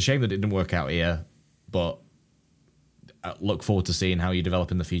it's a shame that it didn't work out here, but I look forward to seeing how you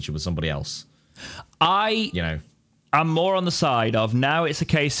develop in the future with somebody else. I'm more on the side of now it's a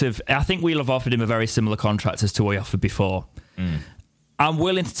case of, I think we'll have offered him a very similar contract as to what we offered before. I'm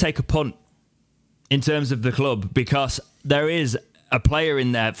willing to take a punt in terms of the club, because there is a player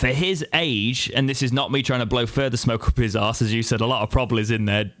in there for his age, and this is not me trying to blow further smoke up his arse, as you said, a lot of problems in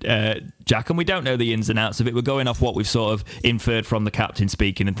there, Jack, and we don't know the ins and outs of it. We're going off what we've sort of inferred from the captain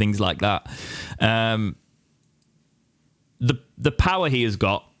speaking and things like that. The power he has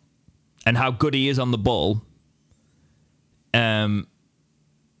got and how good he is on the ball are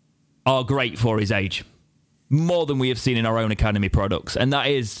great for his age, more than we have seen in our own academy products, and that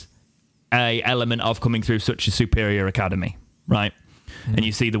is a element of coming through such a superior academy, right? And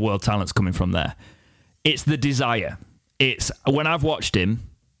you see the world talents coming from there. It's the desire. It's when I've watched him,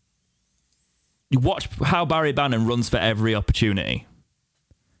 you watch how Barry Bannon runs for every opportunity.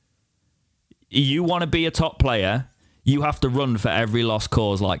 You want to be a top player, you have to run for every lost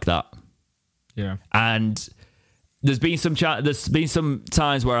cause like that. Yeah. And there's been some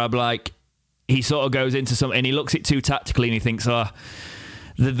times where I'm like, he sort of goes into something and he looks it too tactically and he thinks,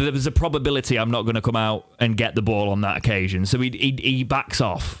 there's a probability I'm not going to come out and get the ball on that occasion. So he backs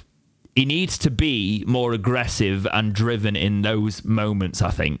off. He needs to be more aggressive and driven in those moments,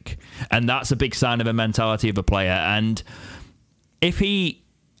 I think. And that's a big sign of a mentality of a player. And I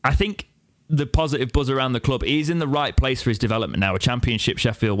think the positive buzz around the club, he's in the right place for his development now. A Championship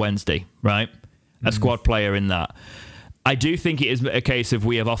Sheffield Wednesday, right? A squad player in that. I do think it is a case of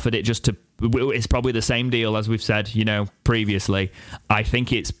we have offered it just to... It's probably the same deal as we've said, previously. I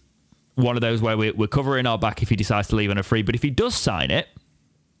think it's one of those where we're covering our back if he decides to leave on a free. But if he does sign it,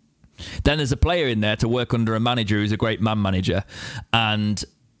 then there's a player in there to work under a manager who's a great man manager. And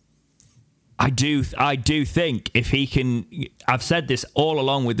I do think if he can... I've said this all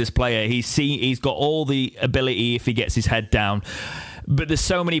along with this player. He's got all the ability if he gets his head down. But there's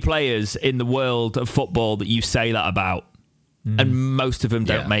so many players in the world of football that you say that about. And most of them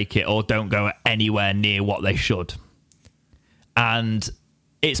don't make it or don't go anywhere near what they should. And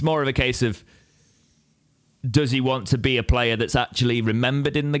it's more of a case of, does he want to be a player that's actually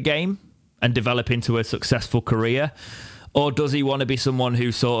remembered in the game and develop into a successful career? Or does he want to be someone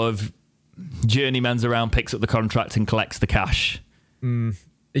who sort of journeymans around, picks up the contract and collects the cash?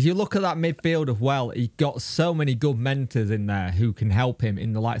 If you look at that midfield as well, he got so many good mentors in there who can help him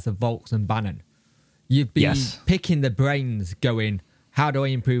in the likes of Volks and Bannon. You'd be picking the brains going, how do I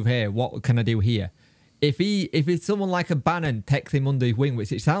improve here? What can I do here? If it's someone like a Bannon takes him under his wing,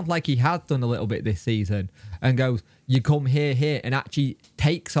 which it sounds like he has done a little bit this season, and goes, you come here, and actually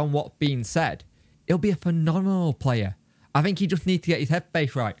takes on what's being said, he'll be a phenomenal player. I think he just needs to get his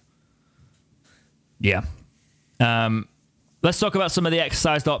headspace right. Yeah. Let's talk about some of the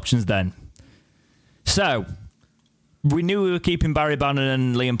exercised options then. So... we knew we were keeping Barry Bannon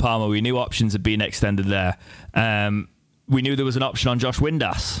and Liam Palmer. We knew options had been extended there. We knew there was an option on Josh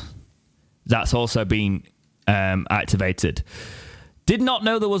Windass. That's also been activated. Did not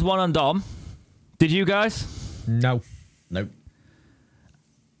know there was one on Dom. Did you guys? No. Nope.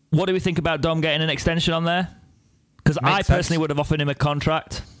 What do we think about Dom getting an extension on there? Because I personally would have offered him a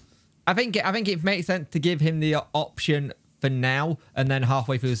contract. I think it makes sense to give him the option for now, and then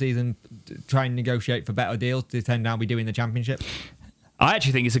halfway through the season try and negotiate for better deals to then now be doing the championship. I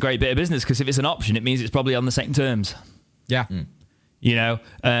actually think it's a great bit of business because if it's an option, it means it's probably on the same terms. Yeah. You know,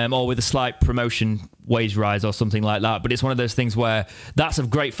 or with a slight promotion wage rise or something like that. But it's one of those things where that's a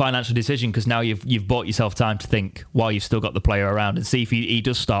great financial decision because now you've bought yourself time to think while you've still got the player around and see if he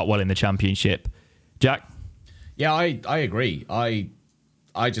does start well in the championship. Jack? Yeah, I agree.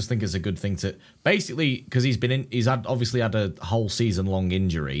 I just think it's a good thing to basically because he's obviously had a whole season long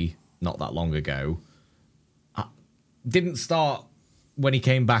injury not that long ago. Didn't start when he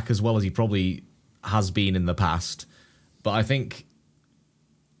came back as well as he probably has been in the past, but I think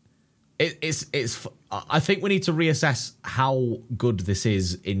I think we need to reassess how good this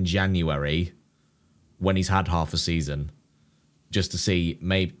is in January when he's had half a season, just to see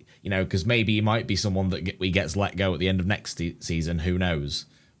maybe because maybe he might be someone that he gets let go at the end of next season. Who knows?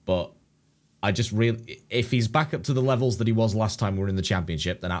 But I just really, if he's back up to the levels that he was last time we were in the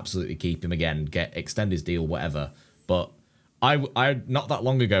championship, then absolutely keep him again, extend his deal, whatever. But I not that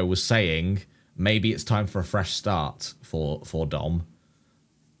long ago was saying maybe it's time for a fresh start for Dom.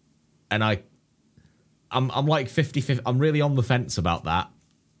 And I'm like 50-50. I'm really on the fence about that.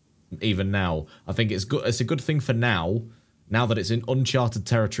 Even now, I think it's good. It's a good thing for now that it's in uncharted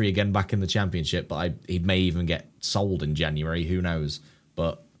territory again back in the championship. But he may even get sold in January. Who knows?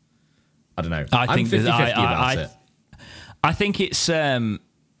 But I don't know. I'm 50-50 about it. I think it's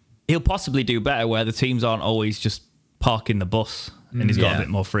he'll possibly do better where the teams aren't always just parking the bus, and he's got a bit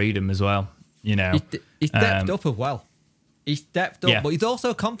more freedom as well. You know, he's stepped up as well. He's stepped up, but he's also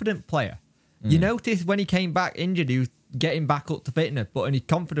a confident player. You notice when he came back injured, he was getting back up to fitness, but he's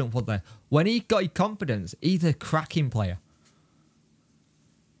confident was there. When he got his confidence, he's a cracking player.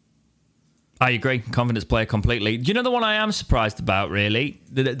 I agree. Confidence player completely. Do you know the one I am surprised about, really?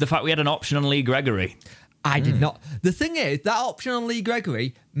 The fact we had an option on Lee Gregory. I did not. The thing is, that option on Lee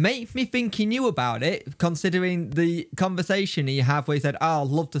Gregory makes me think he knew about it, considering the conversation he had where he said, I'd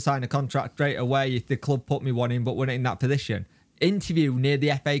love to sign a contract straight away if the club put me one in, but we're not in that position. Interview near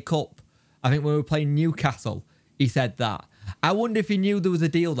the FA Cup. I think when we were playing Newcastle, he said that. I wonder if he knew there was a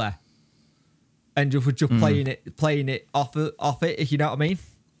deal there and just was just playing it off it, if you know what I mean.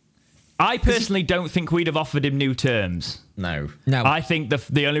 I personally don't think we'd have offered him new terms. No. I think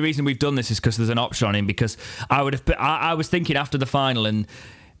the only reason we've done this is because there's an option on him. Because I was thinking after the final, and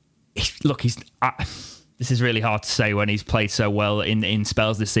look, this is really hard to say when he's played so well in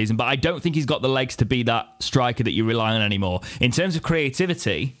spells this season. But I don't think he's got the legs to be that striker that you rely on anymore. In terms of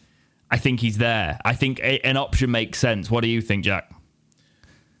creativity, I think he's there. I think an option makes sense. What do you think, Jack?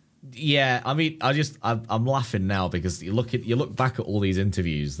 Yeah, I mean, I'm laughing now because you look back at all these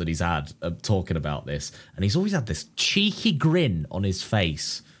interviews that he's had talking about this, and he's always had this cheeky grin on his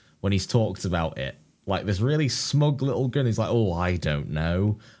face when he's talked about it, like this really smug little grin. He's like, "Oh, I don't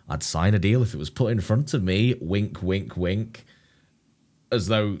know. I'd sign a deal if it was put in front of me." Wink, wink, wink, as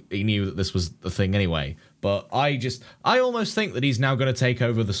though he knew that this was the thing anyway. But I almost think that he's now going to take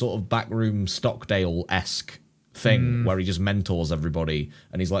over the sort of backroom Stockdale-esque thing where he just mentors everybody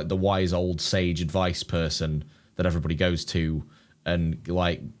and he's like the wise old sage advice person that everybody goes to, and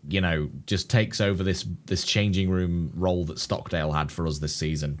like, you know, just takes over this changing room role that Stockdale had for us this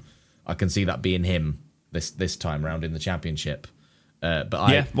season. I can see that being him this time round in the championship. But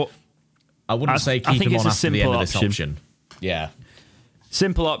I wouldn't say keep him on after the end of this option. Yeah,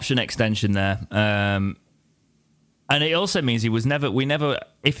 simple option extension there. And it also means we never,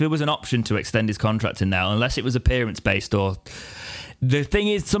 if there was an option to extend his contract in now, unless it was appearance based, or the thing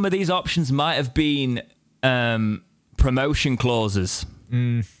is, some of these options might have been promotion clauses,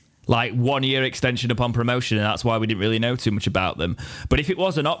 like 1 year extension upon promotion, and that's why we didn't really know too much about them. But if it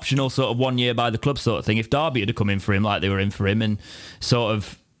was an optional sort of 1 year by the club sort of thing, if Derby had come in for him like they were in for him, and sort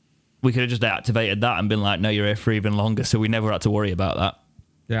of we could have just activated that and been like, no, you're here for even longer, so we never had to worry about that.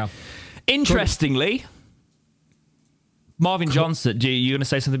 Yeah. Interestingly, Marvin Johnson, you going to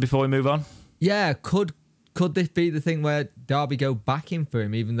say something before we move on? Yeah, could this be the thing where Derby go back in for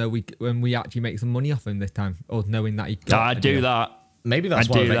him, even though when we actually make some money off him this time, or knowing that he got I'd do that. Maybe that's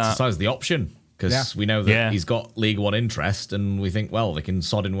why we've exercised the option, because we know that he's got League One interest, and we think, well, they can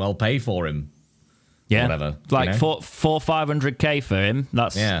sod and well pay for him. Yeah, whatever. Like 500k for him.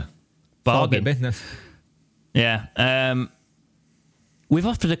 That's bargain business. Yeah. We've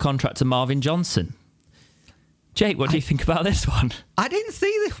offered a contract to Marvin Johnson. Jake, what do you think about this one? I didn't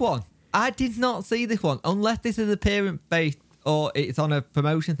see this one. I did not see this one, unless this is appearance based or it's on a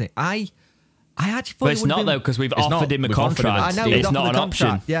promotion thing. I actually thought it's not though, because we've offered him a contract. I know it's not an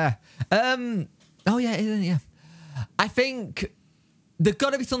option. Yeah. Oh yeah, isn't it? Yeah. I think there's got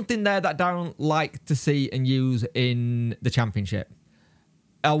to be something there that Darren likes to see and use in the championship.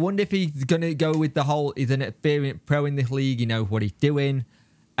 I wonder if he's going to go with the whole, he's an experienced pro in this league, he knows what he's doing,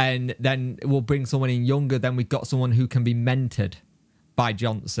 and then we'll bring someone in younger, then we've got someone who can be mentored by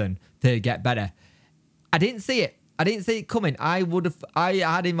Johnson to get better. I didn't see it. I didn't see it coming. I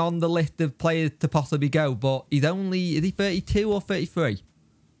had him on the list of players to possibly go, but is he 32 or 33?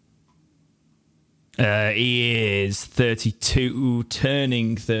 He is 32,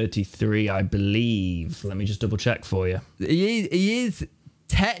 turning 33, I believe. Let me just double check for you. He is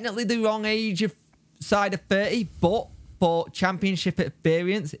technically the wrong age of side of 30, but for championship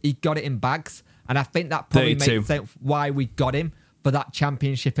experience, he got it in bags. And I think that probably 32. makes sense why we got him for that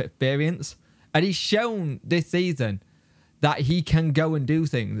championship experience. And he's shown this season that he can go and do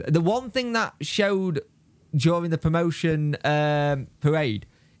things. The one thing that showed during the promotion parade,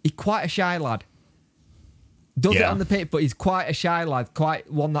 he's quite a shy lad. Does it on the pitch, but he's quite a shy lad,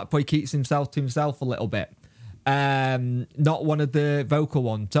 quite one that probably keeps himself to himself a little bit. Not one of the vocal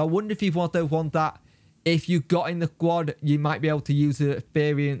ones. So I wonder if he's one of those ones that if you got in the squad, you might be able to use the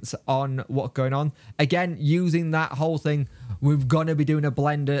experience on what's going on. Again, using that whole thing, we're going to be doing a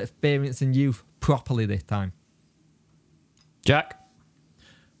blend of experience and youth properly this time. Jack?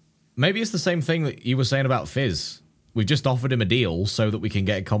 Maybe it's the same thing that you were saying about Fizz. We've just offered him a deal so that we can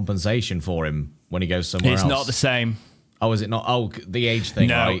get a compensation for him when he goes somewhere else. It's not the same. Oh, is it not? Oh, the age thing,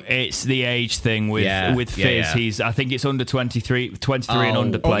 No, right? it's the age thing with Fizz. Yeah. I think it's under 23 and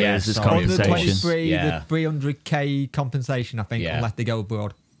under players as sorry. Under compensation. 23, the 300k compensation, I think, unless they go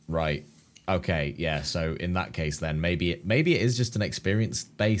abroad. Right. Okay. Yeah. So in that case, then maybe it is just an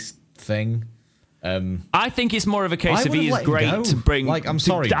experience-based thing. I think it's more of a case I of would he have is let him great go. to bring. Like, I'm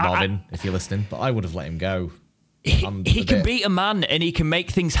sorry, Marvin, if you're listening, but I would have let him go. He can beat a man and he can make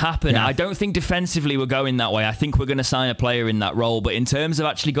things happen. Yeah. I don't think defensively we're going that way. I think we're going to sign a player in that role. But in terms of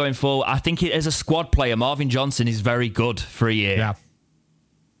actually going forward, I think as a squad player, Marvin Johnson is very good for a year. Yeah.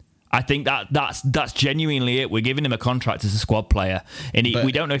 I think that's genuinely it. We're giving him a contract as a squad player, and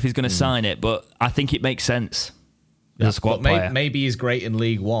we don't know if he's going to sign it, but I think it makes sense as a squad player. Maybe he's great in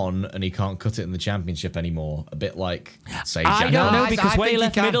League One and he can't cut it in the Championship anymore. A bit like, say, I Jack. don't know I because where he think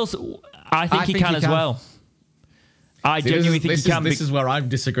left he can. middles, I think he can as well. I genuinely think he can. This is where I'm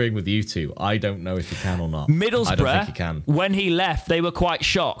disagreeing with you two. I don't know if he can or not. I don't think he Middlesbrough, can. when he left, they were quite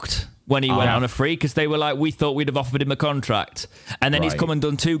shocked when he went on a free because they were like, we thought we'd have offered him a contract. And then he's Right. come and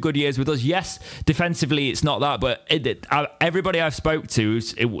done 2 good years with us. Yes, defensively, it's not that, but everybody I've spoke to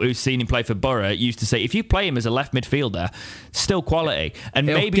who's seen him play for Borough used to say, if you play him as a left midfielder, still quality. And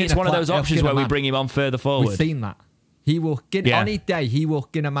He'll maybe get it's a one of pla- those he'll options get a where we man. bring him on further forward. We've seen that. He will get on his day. He will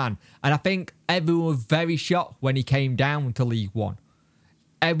get a man, and I think everyone was very shocked when he came down to League One.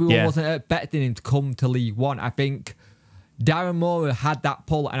 Everyone wasn't expecting him to come to League One. I think Darren Moore had that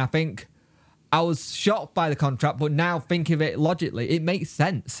pull, and I think I was shocked by the contract, but now think of it logically, it makes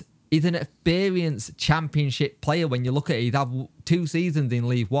sense. He's an experienced Championship player when you look at it. He's had 2 seasons in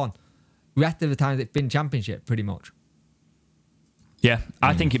League One. Rest of the time it's been Championship, pretty much. Yeah,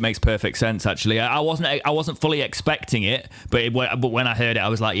 I think it makes perfect sense. Actually, I wasn't fully expecting it, but when I heard it, I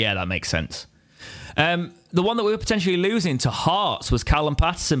was like, yeah, that makes sense. The one that we were potentially losing to Hearts was Callum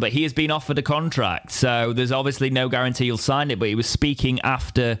Patterson, but he has been offered a contract, so there's obviously no guarantee he'll sign it. But he was speaking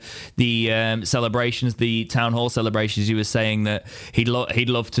after the celebrations, the town hall celebrations. He was saying that he'd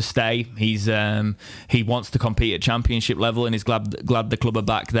love to stay. He wants to compete at Championship level, and he's glad the club are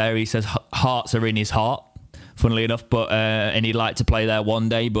back there. He says Hearts are in his heart, funnily enough, but and he'd like to play there one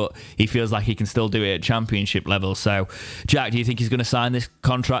day, but he feels like he can still do it at Championship level. So, Jack, do you think he's going to sign this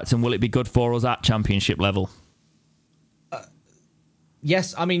contract, and will it be good for us at Championship level?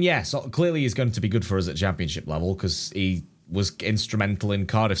 Yes, I mean, yes. Clearly, he's going to be good for us at Championship level because he was instrumental in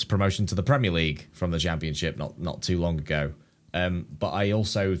Cardiff's promotion to the Premier League from the Championship not too long ago. But I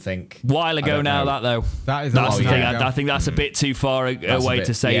also think While ago now, that though. That's the thing. ago. I think that's a bit too far away bit-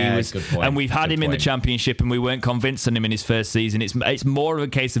 to say yeah, he was. good point, And we've had good him in the point. Championship, and we weren't convinced on him in his first season. It's more of a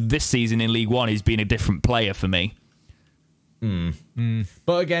case of this season in League One. He's been a different player for me.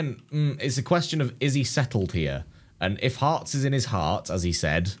 But again, it's a question of, is he settled here? And if Hearts is in his heart, as he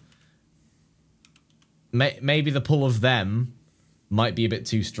said, maybe the pull of them might be a bit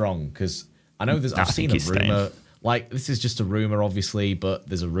too strong. Because I know I've seen a he's staying. rumour. Like, this is just a rumour, obviously, but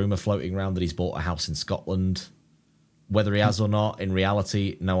there's a rumour floating around that he's bought a house in Scotland. Whether he has or not, in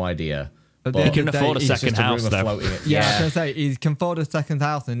reality, no idea. But He the can other afford a day, second house, though. Yeah, I was going to say, he can afford a second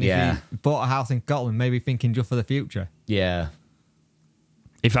house, and if he bought a house in Scotland, maybe thinking just for the future. Yeah.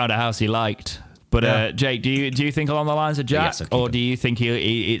 He found a house he liked. But Jake, do you think along the lines of Jack, Yes, I'd keep or him. do you think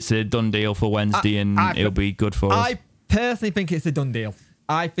it's a done deal for Wednesday and it'll be good for us? I personally think it's a done deal.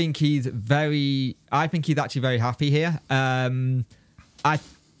 I think he's actually very happy here. I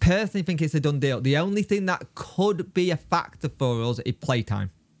personally think it's a done deal. The only thing that could be a factor for us is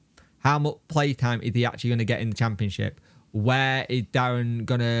playtime. How much playtime is he actually going to get in the Championship? Where is Darren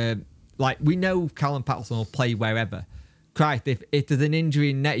going to... Like, we know Callum Paterson will play wherever. Christ, if there's an injury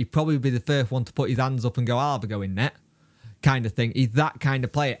in net, he'd probably be the first one to put his hands up and go, I'll have a go in net. Kind of thing. He's that kind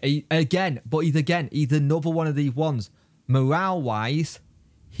of player. He's another one of these ones. Morale-wise,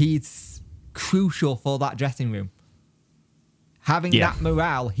 he's crucial for that dressing room. Having that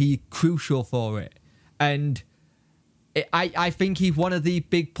morale, he's crucial for it. And I think he's one of the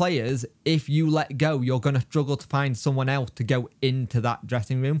big players. If you let go, you're going to struggle to find someone else to go into that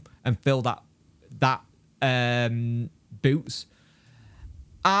dressing room and fill that boots.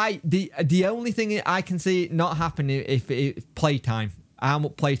 The only thing I can see not happening if playtime. How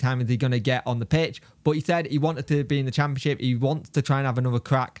much playtime is he going to get on the pitch? But he said he wanted to be in the Championship. He wants to try and have another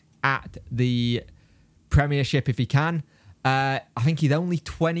crack at the Premiership if he can. I think he's only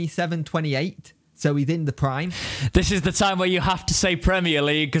 27, 28. So he's in the prime. This is the time where you have to say Premier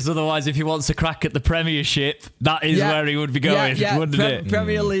League, because otherwise, if he wants to crack at the Premiership, that is where he would be going, wouldn't it?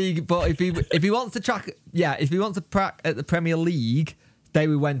 Premier League. But if he wants to crack at the Premier League, stay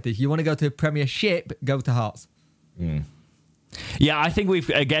with Wednesday. If you want to go to the Premiership, go to Hearts. Yeah, I think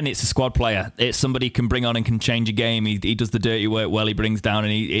it's a squad player. It's somebody who can bring on and can change a game. He does the dirty work well. He brings down,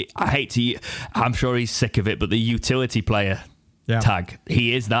 and I'm sure he's sick of it, but the utility player tag,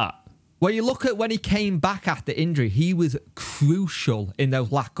 he is that. Well, you look at when he came back after injury, he was crucial in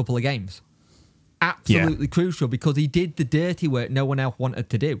those last couple of games. Absolutely crucial, because he did the dirty work no one else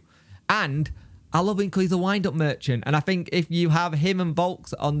wanted to do. And I love him because he's a wind-up merchant. And I think if you have him and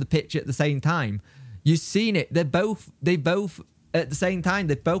Volks on the pitch at the same time, you've seen it. They both at the same time,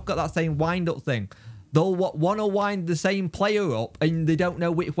 they've both got that same wind-up thing. They'll want to wind the same player up, and they don't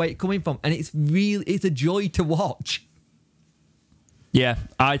know which way it's coming from. And it's a joy to watch. Yeah,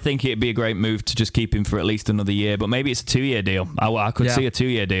 I think it'd be a great move to just keep him for at least another year, but maybe it's a 2-year deal. I could see a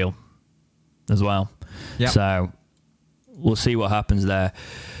 2-year deal as well. Yep. So we'll see what happens there.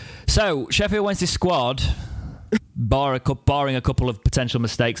 So Sheffield Wednesday squad, barring a couple of potential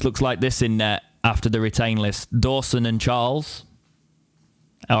mistakes, looks like this in net after the retain list. Dawson and Charles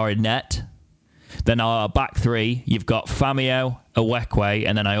are in net. Then our back three, you've got Famio, Awekwe,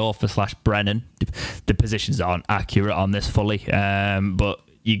 and then Iorfa/Brennan. The positions aren't accurate on this fully, but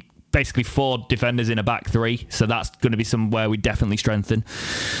you basically 4 defenders in a back three, so that's going to be somewhere we definitely strengthen.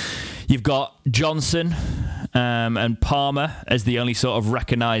 You've got Johnson and Palmer as the only sort of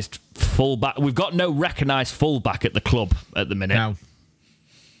recognised fullback. We've got no recognised fullback at the club at the minute. No.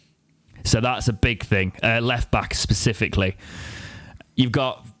 So that's a big thing. Left back specifically. You've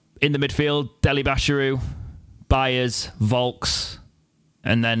got in the midfield, Deli Basharu, Byers, Volks,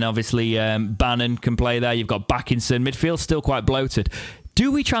 and then obviously Bannon can play there. You've got Backinson. Midfield's still quite bloated.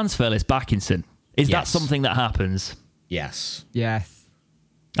 Do we transfer this Backinson? Is that something that happens? Yes.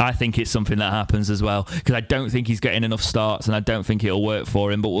 I think it's something that happens as well, because I don't think he's getting enough starts, and I don't think it'll work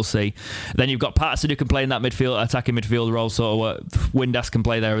for him, but we'll see. Then you've got Patterson, who can play in that attacking midfield role, sort of what Windass can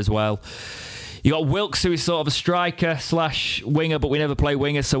play there as well. You got Wilkes, who is sort of a striker / winger, but we never play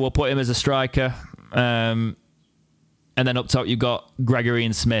winger, so we'll put him as a striker. And then up top, you've got Gregory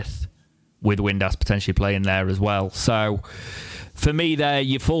and Smith, with Windass potentially playing there as well. So for me, there,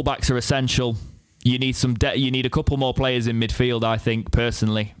 your fullbacks are essential. You need you need a couple more players in midfield, I think,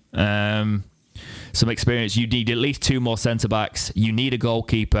 personally. Some experience. You need at least 2 more centre backs. You need a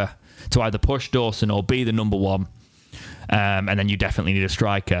goalkeeper to either push Dawson or be the number 1. And then you definitely need a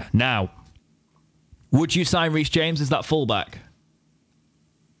striker. Now, would you sign Reece James as that fullback?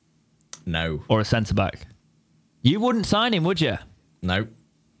 No. Or a centre back? You wouldn't sign him, would you? No.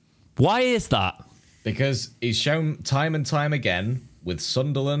 Why is that? Because he's shown time and time again with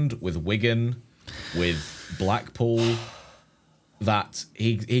Sunderland, with Wigan, with Blackpool, that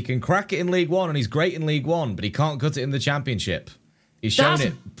he can crack it in League One, and he's great in League One, but he can't cut it in the Championship. He's shown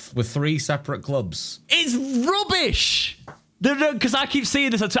it with 3 separate clubs. It's rubbish! Because I keep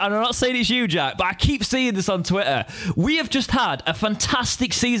seeing this on Twitter, and I'm not saying it's you, Jack, but I keep seeing this on Twitter. We have just had a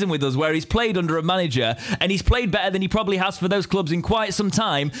fantastic season with us where he's played under a manager, and he's played better than he probably has for those clubs in quite some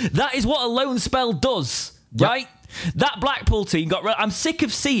time. That is what a loan spell does, right? That Blackpool team got... I'm sick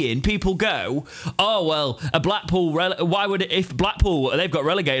of seeing people go, oh, well, a Blackpool... why would... If Blackpool, they've got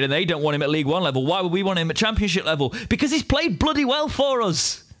relegated and they don't want him at League One level, why would we want him at Championship level? Because he's played bloody well for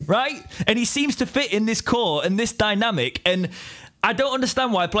us, right? And he seems to fit in this core and this dynamic. And I don't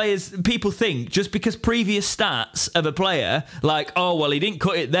understand why people think just because previous stats of a player, like, oh, well, he didn't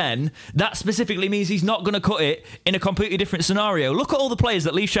cut it then, that specifically means he's not going to cut it in a completely different scenario. Look at all the players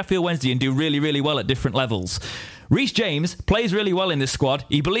that leave Sheffield Wednesday and do really, really well at different levels. Reece James plays really well in this squad.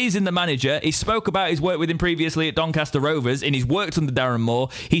 He believes in the manager. He spoke about his work with him previously at Doncaster Rovers, and he's worked under Darren Moore.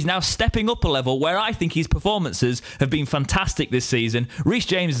 He's now stepping up a level where I think his performances have been fantastic this season. Reece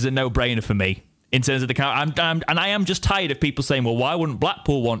James is a no-brainer for me in terms of the count. And I am just tired of people saying, well, why wouldn't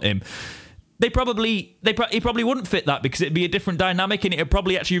Blackpool want him? He probably wouldn't fit that because it'd be a different dynamic and it'd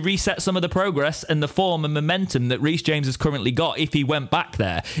probably actually reset some of the progress and the form and momentum that Reece James has currently got if he went back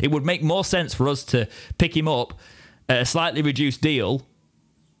there. It would make more sense for us to pick him up at a slightly reduced deal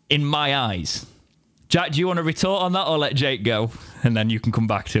in my eyes. Jack, do you want to retort on that or let Jake go? And then you can come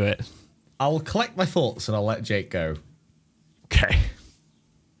back to it. I'll collect my thoughts and I'll let Jake go. Okay.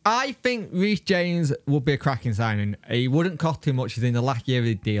 I think Reece James would be a cracking signing. He wouldn't cost too much. He's in the last year of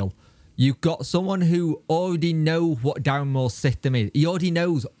the deal. You've got someone who already knows what Darren Moore's system is. He already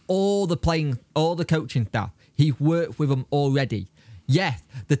knows all the coaching staff. He's worked with them already. Yes,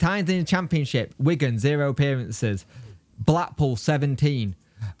 the times in the Championship, Wigan, 0 appearances. Blackpool, 17.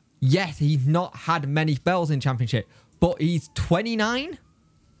 Yes, he's not had many spells in Championship, but he's 29.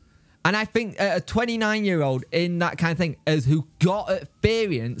 And I think a 29-year-old in that kind of thing who got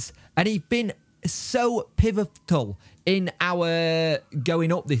experience, and he's been so pivotal in our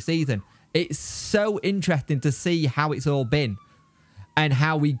going up this season. It's so interesting to see how it's all been and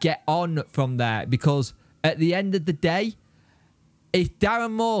how we get on from there, because at the end of the day, if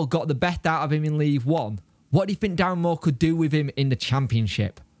Darren Moore got the best out of him in League One, what do you think Darren Moore could do with him in the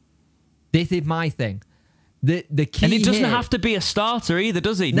Championship? This is my thing. The key, and it doesn't here, have to be a starter either,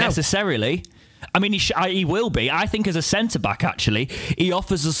 does he? No. Necessarily. I mean, he will be. I think as a centre-back, actually, he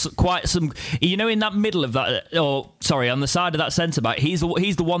offers us quite some... You know, in that middle of that... on the side of that centre-back, he's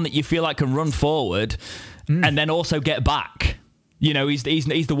the one that you feel like can run forward and then also get back. You know, he's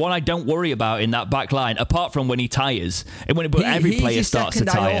the one I don't worry about in that back line, apart from when he tires. And every player starts to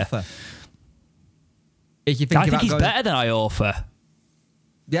tire. I think he's better than Iorfa.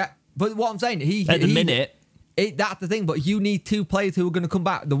 Yeah, but what I'm saying... At the minute... That's the thing, but you need two players who are going to come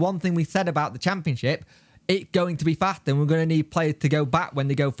back. The one thing we said about the Championship, it's going to be fast, and we're going to need players to go back when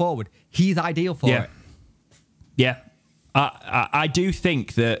they go forward. He's ideal for it. Yeah. I do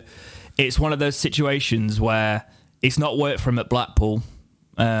think that it's one of those situations where it's not worked for him at Blackpool.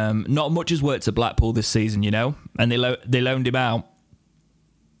 Not much has worked at Blackpool this season, you know, and they loaned him out.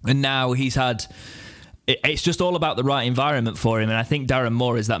 And now he's had... It's just all about the right environment for him, and I think Darren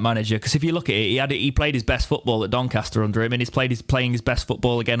Moore is that manager. Because if you look at it, he played his best football at Doncaster under him, and he's playing his best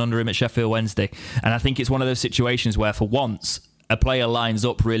football again under him at Sheffield Wednesday. And I think it's one of those situations where, for once, a player lines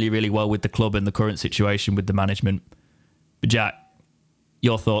up really, really well with the club and the current situation with the management. But Jack,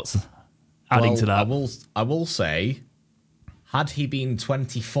 your thoughts adding to that? I will say, had he been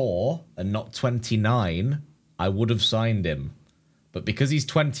 24 and not 29, I would have signed him. But because he's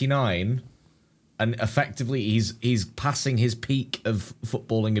 29... and effectively, he's passing his peak of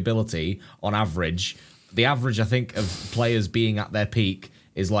footballing ability on average. The average, I think, of players being at their peak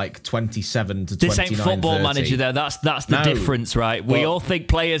is like 27 to 29, This ain't Football 30. Manager, though. That's the difference, right? We all think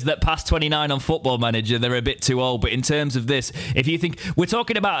players that pass 29 on Football Manager, they're a bit too old. But in terms of this, if you think... We're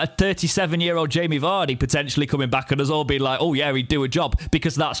talking about a 37-year-old Jamie Vardy potentially coming back and us all being like, oh, yeah, he'd do a job.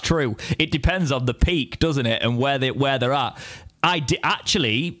 Because that's true. It depends on the peak, doesn't it? And where they're at.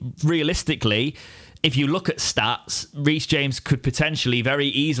 Actually, realistically, if you look at stats, Reece James could potentially very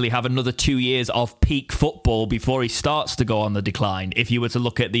easily have another 2 years of peak football before he starts to go on the decline, if you were to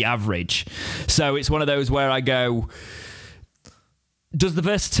look at the average. So it's one of those where I go, does the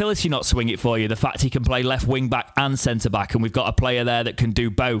versatility not swing it for you? The fact he can play left wing back and centre back, and we've got a player there that can do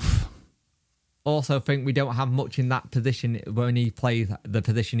both. Also think we don't have much in that position when he plays the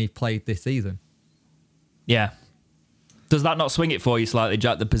position he played this season. Yeah. Does that not swing it for you slightly,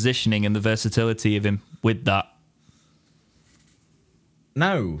 Jack, the positioning and the versatility of him with that?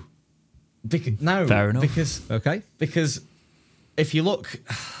 No. No. Fair enough. Because if you look...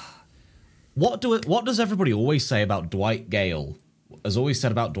 What does everybody always say about Dwight Gale? Has always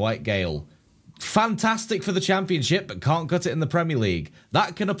said about Dwight Gale. Fantastic for the Championship, but can't cut it in the Premier League.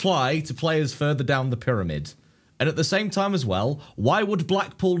 That can apply to players further down the pyramid. And at the same time as well, why would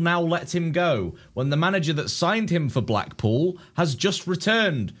Blackpool now let him go when the manager that signed him for Blackpool has just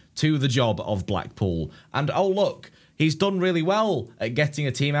returned to the job of Blackpool? And oh look, he's done really well at getting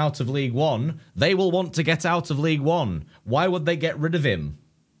a team out of League One. They will want to get out of League One. Why would they get rid of him?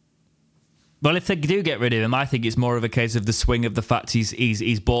 Well, if they do get rid of him, I think it's more of a case of the swing of the fact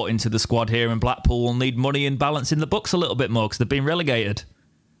he's bought into the squad here, and Blackpool will need money and balance in the books a little bit more because they've been relegated.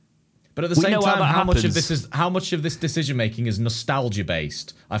 But at the same time, how much of this decision making is nostalgia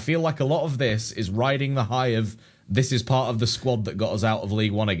based? I feel like a lot of this is riding the high of this is part of the squad that got us out of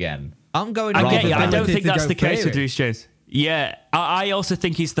League One again. I'm going. I get on you. I don't ability think to that's go the case with theory. Reece James. Yeah, I also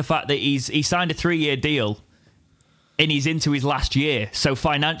think it's the fact that he signed a 3-year deal and he's into his last year. So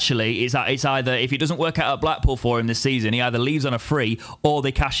financially, it's either, if it doesn't work out at Blackpool for him this season, he either leaves on a free or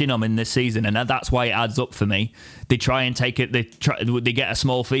they cash in on him this season, and that's why it adds up for me. They try and take it. They get a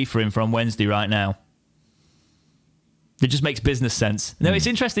small fee for him from Wednesday right now. It just makes business sense. No, it's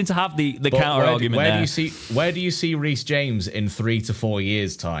interesting to have the counter argument where there. Where do you see Reece James in 3 to 4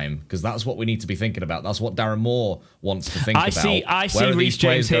 years' time? Because that's what we need to be thinking about. That's what Darren Moore wants to think about. I see Reece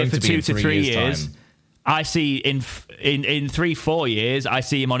James here for 2 to 3 years. Time? I see in 3-4 years, I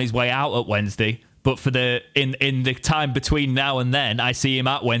see him on his way out at Wednesday. But for in the time between now and then, I see him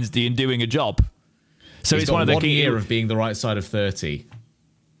at Wednesday and doing a job. So He's it's got one of the one key year of being the right side of 30.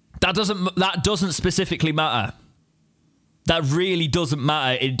 That doesn't specifically matter. That really doesn't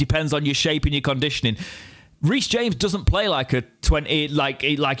matter. It depends on your shape and your conditioning. Reece James doesn't play like a 20, like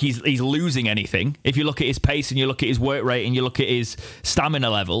he's losing anything. If you look at his pace and you look at his work rate and you look at his stamina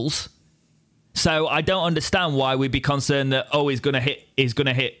levels, so I don't understand why we'd be concerned that he's going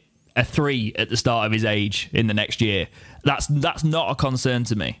to hit a 3 at the start of his age in the next year. That's not a concern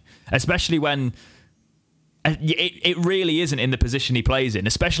to me, especially when. It really isn't in the position he plays in,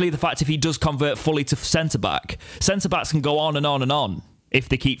 especially the fact if he does convert fully to centre-back. Centre-backs can go on and on and on if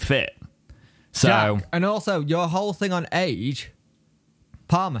they keep fit. So, Jack, and also, your whole thing on age,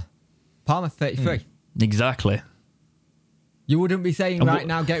 Palmer 33. Exactly. You wouldn't be saying right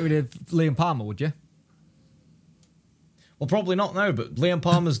now, get rid of Liam Palmer, would you? Well, probably not, no, but Liam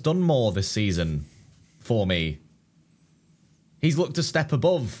Palmer's done more this season for me. He's looked a step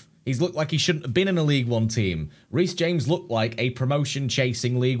above. He's looked like he shouldn't have been in a League One team. Reece James looked like a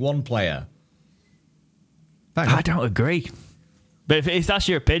promotion-chasing League One player. I don't agree. But if that's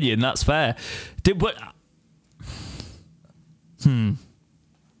your opinion, that's fair.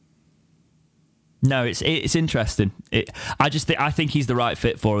 No, it's interesting. I think he's the right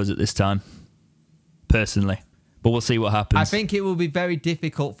fit for us at this time, personally. But we'll see what happens. I think it will be very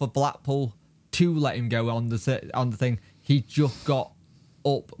difficult for Blackpool to let him go on the thing. He just got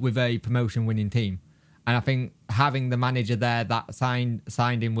up with a promotion-winning team, and I think having the manager there that signed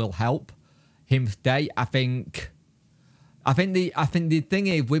him will help him stay. I think the thing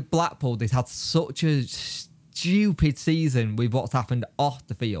is with Blackpool, they've had such a stupid season with what's happened off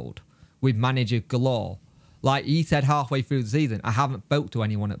the field with manager galore. Like he said halfway through the season, I haven't spoke to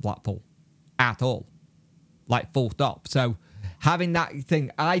anyone at Blackpool at all, like full stop. So having that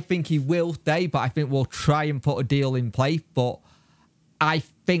thing, I think he will stay, but I think we'll try and put a deal in place, but I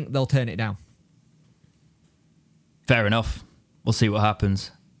think they'll turn it down. Fair enough. We'll see what happens.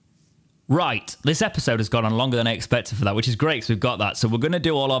 Right, this episode has gone on longer than I expected for that, which is great because we've got that. So we're going to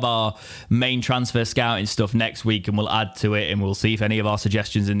do all of our main transfer scouting stuff next week, and we'll add to it, and we'll see if any of our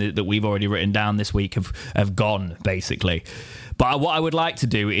suggestions that we've already written down this week have gone, basically. But what I would like to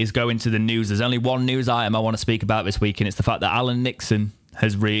do is go into the news. There's only one news item I want to speak about this week, and it's the fact that Alan Nixon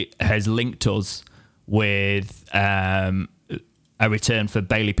has linked us with a return for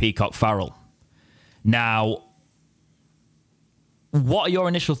Bailey Peacock-Farrell. Now, what are your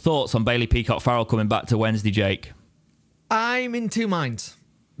initial thoughts on Bailey Peacock-Farrell coming back to Wednesday, Jake? I'm in two minds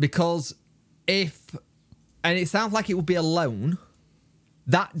because and it sounds like it would be a loan.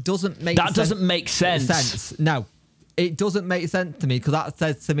 That doesn't make sense. No, it doesn't make sense to me because that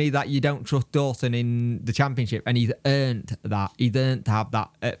says to me that you don't trust Dawson in the Championship, and he's earned that. He's earned to have that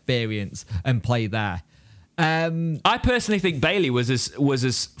experience and play there. I personally think Bailey was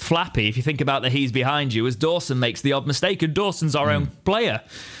as flappy, if you think about that he's behind you, as Dawson makes the odd mistake, and Dawson's our own player.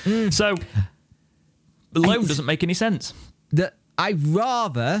 So the loan doesn't make any sense. I'd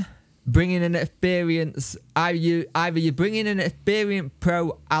rather bring in an experience, either you bring in an experienced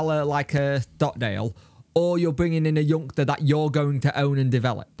pro a la like a Stockdale, or you're bringing in a youngster that you're going to own and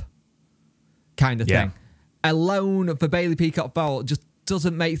develop kind of thing. A loan for Bailey Peacock-Farrell just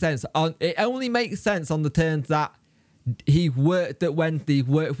doesn't make sense. It only makes sense on the terms that he worked at Wednesday,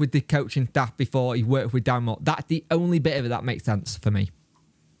 worked with the coaching staff before, he worked with Dan Moore. That's the only bit of it that makes sense for me.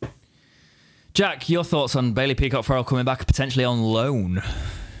 Jack, your thoughts on Bailey Peacock-Farrell coming back potentially on loan?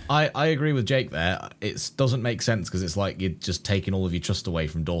 I agree with Jake there. It doesn't make sense because it's like you're just taking all of your trust away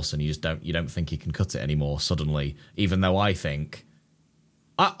from Dawson. You don't think he can cut it anymore suddenly, even though I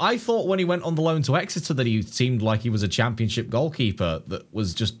thought when he went on the loan to Exeter that he seemed like he was a Championship goalkeeper that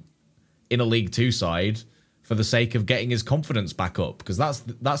was just in a League Two side for the sake of getting his confidence back up, because that's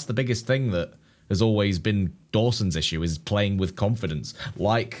the biggest thing that has always been Dawson's issue, is playing with confidence.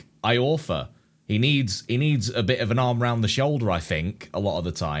 Like Iorfa, he needs a bit of an arm round the shoulder, I think, a lot of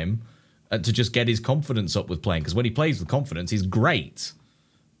the time, to just get his confidence up with playing, because when he plays with confidence, he's great.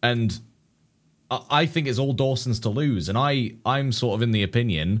 And I think it's all Dawson's to lose. And I'm sort of in the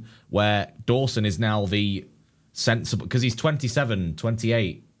opinion where Dawson is now the sensible, because he's 27,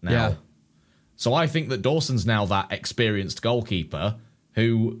 28 now. Yeah. So I think that Dawson's now that experienced goalkeeper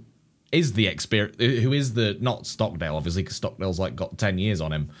who is not Stockdale, obviously, because Stockdale's like got 10 years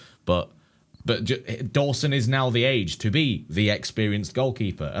on him. But Dawson is now the age to be the experienced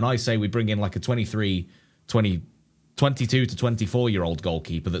goalkeeper. And I say we bring in like a 22 to 24-year-old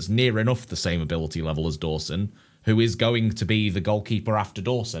goalkeeper that's near enough the same ability level as Dawson, who is going to be the goalkeeper after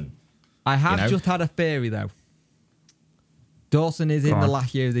Dawson. I have just had a theory, though. Dawson is in the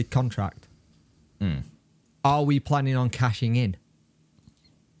last year of the contract. Are we planning on cashing in?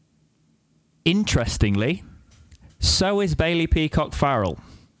 Interestingly, so is Bailey Peacock-Farrell.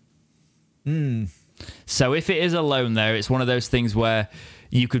 So if it is a loan there, it's one of those things where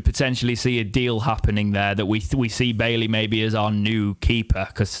you could potentially see a deal happening there that we see Bailey maybe as our new keeper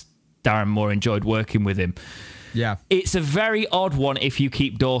because Darren Moore enjoyed working with him. Yeah. It's a very odd one if you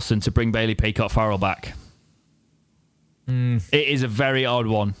keep Dawson to bring Bailey Peacock-Farrell back. It is a very odd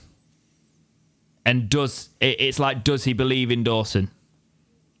one. And does he believe in Dawson?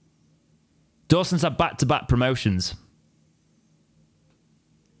 Dawson's had back-to-back promotions.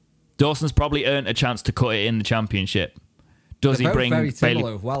 Dawson's probably earned a chance to cut it in the championship. Does They're he both bring very similar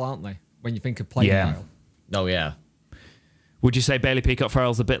Bailey? as well, aren't they? When you think of playing Yeah. style. Oh, yeah. Would you say Bailey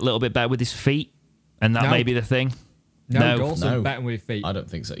Peacock-Farrell's a little bit better with his feet? And that No. may be the thing? No, Dawson No. better with feet. I don't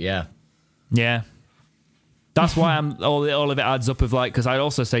think so. Yeah. Yeah. That's why all of it adds up of like, because I'd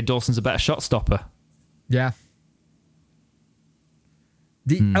also say Dawson's a better shot stopper. Yeah.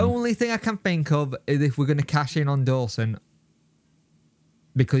 The only thing I can think of is if we're going to cash in on Dawson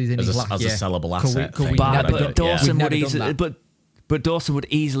because he's in his last as a year. sellable Could we- asset could we thing. never But do it? Dawson We've would never done easily, that. but Dawson would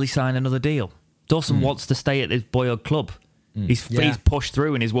easily sign another deal. Dawson wants to stay at his boyhood club. He's pushed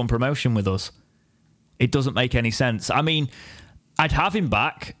through and he's won promotion with us. It doesn't make any sense. I mean, I'd have him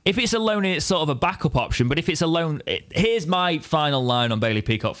back if it's a loan. It's sort of a backup option. But if it's a loan, here's my final line on Bailey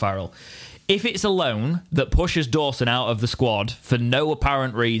Peacock-Farrell. If it's a loan that pushes Dawson out of the squad for no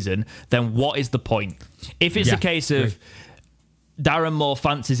apparent reason, then what is the point? If it's a case of Darren Moore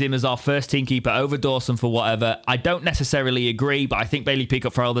fancies him as our first team keeper over Dawson for whatever, I don't necessarily agree, but I think Bailey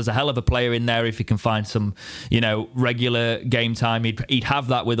Peacock-Farrell, there's a hell of a player in there if he can find some, regular game time. He'd have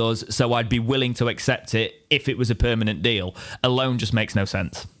that with us, so I'd be willing to accept it if it was a permanent deal. A loan just makes no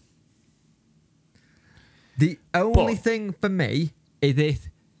sense. The only thing for me is if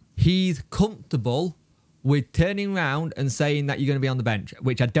he's comfortable with turning around and saying that you're going to be on the bench,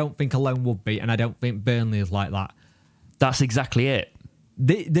 which I don't think a loan would be, and I don't think Burnley is like that. That's exactly it.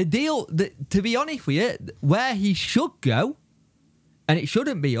 The deal, to be honest with you, where he should go, and it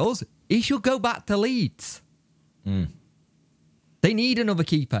shouldn't be us, he should go back to Leeds. They need another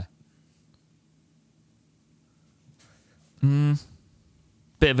keeper.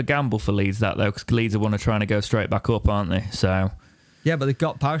 Bit of a gamble for Leeds, that, though, because Leeds are one of trying to go straight back up, aren't they? So, Yeah, but they've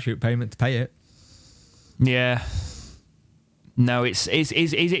got parachute payment to pay it. yeah. No,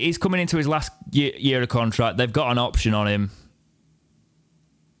 he's coming into his last year of contract. They've got an option on him.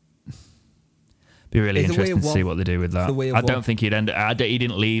 Be really It's a interesting weird to one. see what they do with It's that. a weird I don't one. think he'd end. He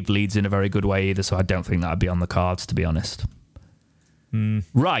didn't leave Leeds in a very good way either, so I don't think that'd be on the cards, to be honest.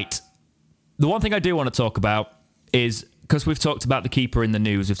 Right. The one thing I do want to talk about is, because we've talked about the keeper in the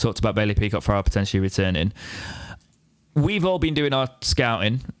news, we've talked about Bailey Peacock-Farrell potentially returning. We've all been doing our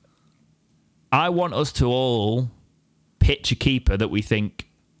scouting. I want us to all pitch a keeper that we think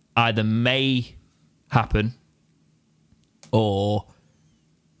either may happen or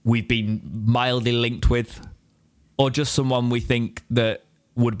we've been mildly linked with, or just someone we think that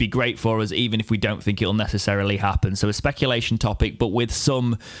would be great for us even if we don't think it'll necessarily happen. So a speculation topic, but with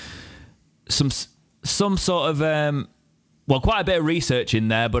some sort of quite a bit of research in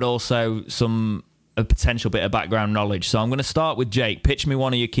there, but also a potential bit of background knowledge. So I'm going to start with Jake. Pitch me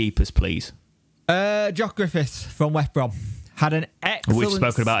one of your keepers, please. Josh Griffiths from West Brom had an excellent... We've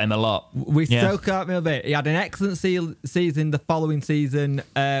spoken about him a lot. We spoke about him a bit. He had an excellent season the following season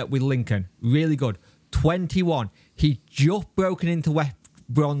with Lincoln. Really good. 21. He just broken into West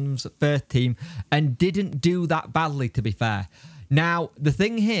Brom's first team and didn't do that badly, to be fair. Now, the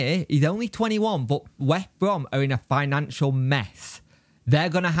thing here, he's only 21, but West Brom are in a financial mess. They're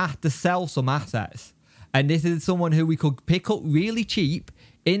going to have to sell some assets. And this is someone who we could pick up really cheap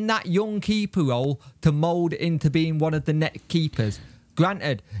in that young keeper role to mould into being one of the next keepers.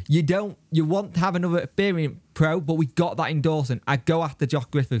 Granted, you want to have another experienced pro, but we got that in Dawson. I'd go after Josh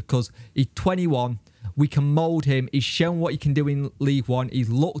Griffith because he's 21. We can mould him. He's shown what he can do in League One. He's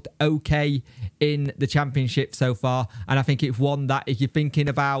looked okay in the Championship so far. And I think it's one that if you're thinking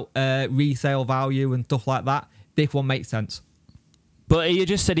about resale value and stuff like that, this one makes sense. But you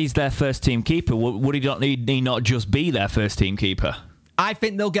just said he's their first team keeper. Would he not just be their first team keeper? I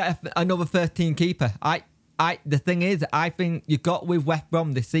think they'll get another first team keeper. The thing is, I think you got with West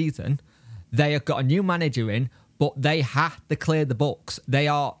Brom this season, they have got a new manager in, but they have to clear the books. They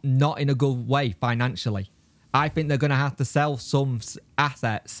are not in a good way financially. I think they're going to have to sell some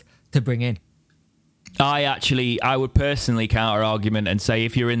assets to bring in. I would personally counter argument and say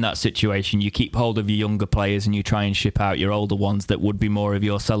if you're in that situation, you keep hold of your younger players and you try and ship out your older ones that would be more of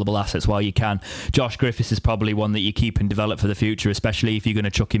your sellable assets while you can. Josh Griffiths is probably one that you keep and develop for the future, especially if you're going to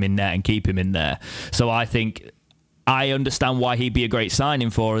chuck him in there and keep him in there. So I think I understand why he'd be a great signing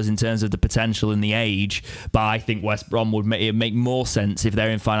for us in terms of the potential and the age, but I think West Brom would make more sense if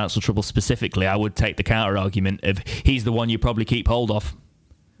they're in financial trouble specifically. I would take the counter argument of he's the one you probably keep hold of.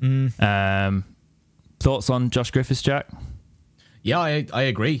 Thoughts on Josh Griffiths, Jack? Yeah, I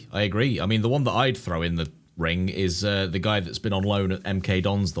agree. I mean, the one that I'd throw in the ring is the guy that's been on loan at MK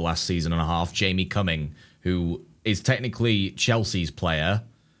Dons the last season and a half, Jamie Cumming, who is technically Chelsea's player,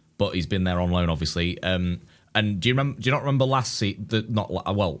 but he's been there on loan, obviously. And do you not remember last season?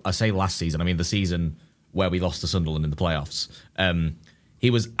 I say last season. I mean the season where we lost to Sunderland in the playoffs. He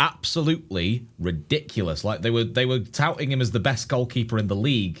was absolutely ridiculous. Like they were touting him as the best goalkeeper in the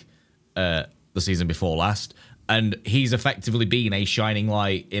league the season before last, and he's effectively been a shining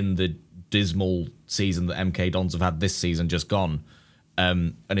light in the dismal season that MK Dons have had this season just gone.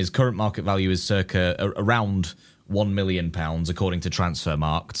 And his current market value is circa around £1 million according to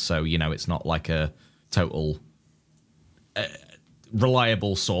Transfermarkt. So it's not like a total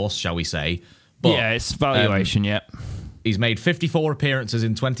reliable source, shall we say. But, yeah, it's valuation, yeah. He's made 54 appearances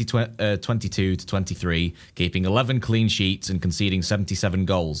in 2022 to 23, keeping 11 clean sheets and conceding 77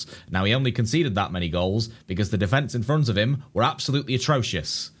 goals. Now, he only conceded that many goals because the defence in front of him were absolutely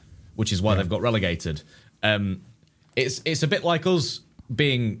atrocious, which is why they've got relegated. It's a bit like us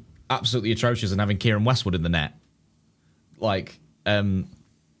being absolutely atrocious and having Kieran Westwood in the net. Like, my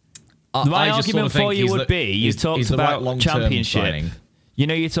argument for you would be, you talked about right Championship. Signing.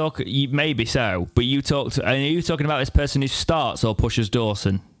 Maybe so, but are you talking about this person who starts or pushes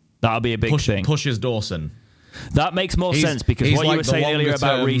Dawson? That'll be a big thing. Pushes Dawson. That makes more sense because what you were saying earlier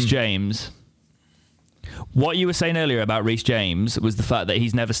about Reece James. What you were saying earlier about Reece James was the fact that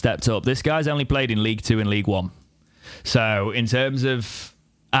he's never stepped up. This guy's only played in League 2 and League 1. So in terms of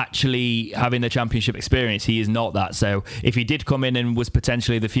actually having the Championship experience, he is not that. So if he did come in and was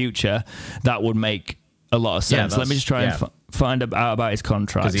potentially the future, that would make a lot of sense. Let me just try and find out about his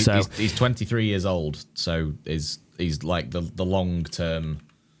contract. He's 23 years old, so he's like the long-term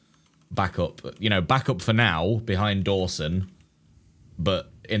backup. Backup for now behind Dawson,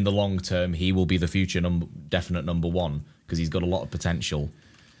 but in the long term, he will be the future definite number one because he's got a lot of potential.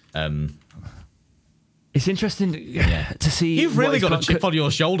 It's interesting to see. You've really got a chip on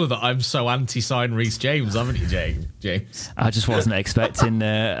your shoulder that I'm so anti-sign Reece James, haven't you, James? I just wasn't expecting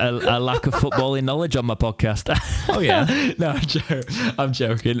a lack of footballing knowledge on my podcast. Oh, yeah? No, I'm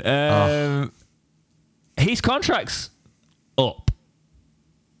joking. His contract's up.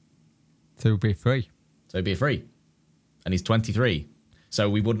 So he'll be free. And he's 23. So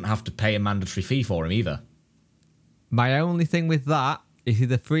we wouldn't have to pay a mandatory fee for him either. My only thing with that is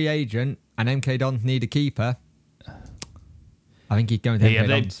he's a free agent and MK Dons need a keeper. I think he's going to MK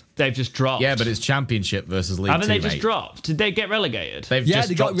Dons. They've just dropped. Yeah, but it's Championship versus League 2, Haven't they just dropped? Did they get relegated? They've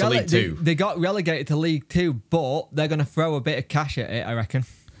just dropped to League 2. They got relegated to League 2, but they're going to throw a bit of cash at it, I reckon.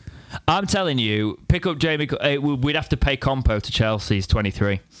 I'm telling you, pick up Jamie. We'd have to pay Compo to Chelsea. He's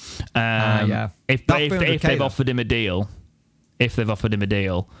 23. Yeah. If they've offered him a deal.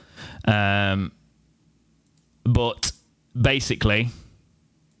 But basically,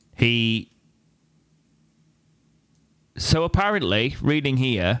 so apparently, reading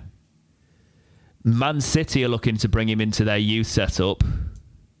here, Man City are looking to bring him into their youth setup.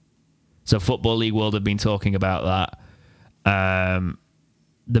 So Football League World have been talking about that.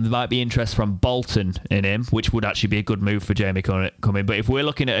 There might be interest from Bolton in him, which would actually be a good move for Jamie coming. But if we're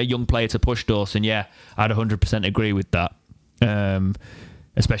looking at a young player to push Dawson, yeah, I'd 100% agree with that.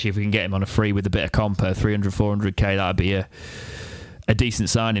 Especially if we can get him on a free with a bit of compo, 300, 400k, that'd be a decent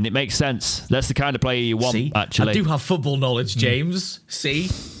signing. It makes sense. That's the kind of player you want, actually. I do have football knowledge, James. See?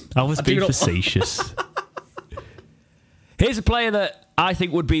 I was being facetious. Here's a player that I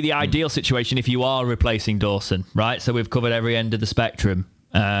think would be the ideal situation if you are replacing Dawson, right? So we've covered every end of the spectrum.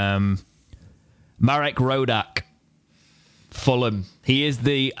 Marek Rodak. Fulham. He is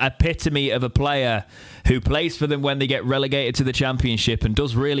the epitome of a player who plays for them when they get relegated to the Championship and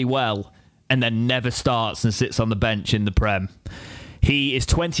does really well, and then never starts and sits on the bench in the Prem. He is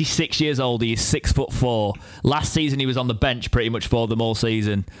 26 years old. He is 6'4". Last season, he was on the bench pretty much for them all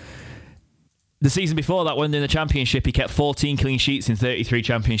season. The season before that, when in the Championship, he kept 14 clean sheets in 33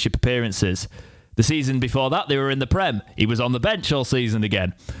 Championship appearances. The season before that, they were in the Prem. He was on the bench all season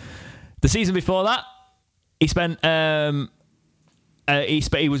again. The season before that, he spent. He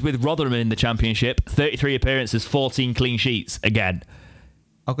was with Rotherham in the Championship. 33 appearances, 14 clean sheets again.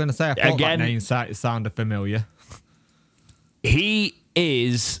 I was going to say, I thought that name sounded familiar. He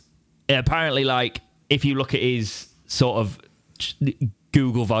is apparently, like, if you look at his sort of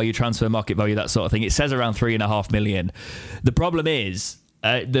Google value, transfer market value, that sort of thing, it says around 3.5 million. The problem is,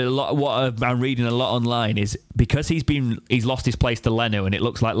 what I'm reading a lot online is because he's lost his place to Leno, and it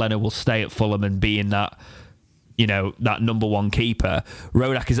looks like Leno will stay at Fulham and be in that, that number one keeper.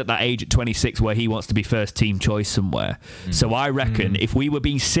 Rodak is at that age at 26 where he wants to be first team choice somewhere. So I reckon if we were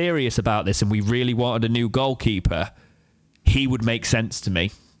being serious about this and we really wanted a new goalkeeper, he would make sense to me.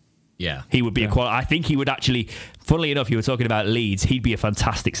 Yeah. He would be I think he would actually, funnily enough, you were talking about Leeds, he'd be a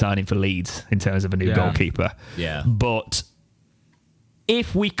fantastic signing for Leeds in terms of a new goalkeeper. Yeah. But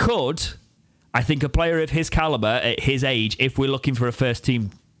if we could, I think a player of his caliber at his age, if we're looking for a first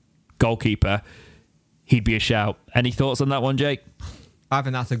team goalkeeper, he'd be a shout. Any thoughts on that one, Jake? I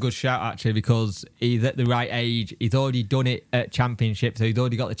think that's a good shout, actually, because he's at the right age. He's already done it at Championship, so he's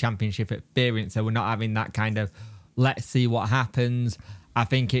already got the Championship experience, so we're not having that kind of, let's see what happens. I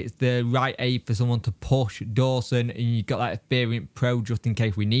think it's the right age for someone to push Dawson, and you've got that experienced pro just in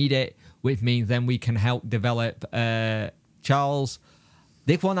case we need it, which means then we can help develop Charles.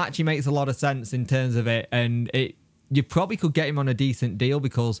 This one actually makes a lot of sense in terms of it, and you probably could get him on a decent deal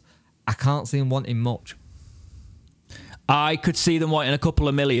because I can't see him wanting much. I could see them wanting a couple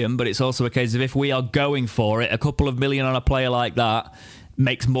of million, but it's also a case of if we are going for it, a couple of million on a player like that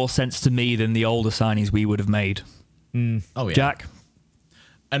makes more sense to me than the older signings we would have made. Oh yeah, Jack.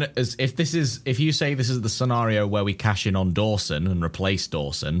 And if you say this is the scenario where we cash in on Dawson and replace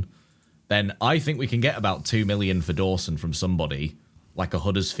Dawson, then I think we can get about 2 million for Dawson from somebody like a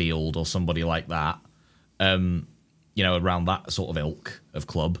Huddersfield or somebody like that. Around that sort of ilk of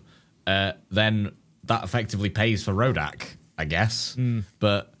club. Then that effectively pays for Rodak, I guess.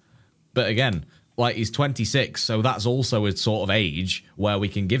 But again, like, he's 26, so that's also a sort of age where we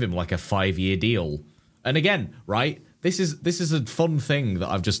can give him like a 5-year deal. And again, right, this is a fun thing that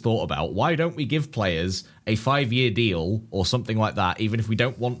I've just thought about. Why don't we give players a 5-year deal or something like that, even if we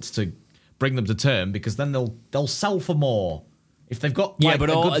don't want to bring them to term, because then they'll sell for more. If they've got a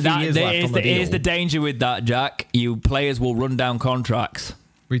good few years left on the deal. Here's the danger with that, Jack. You players will run down contracts.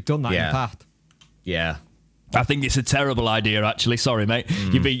 We've done that in the past. Yeah. I think it's a terrible idea, actually. Sorry, mate.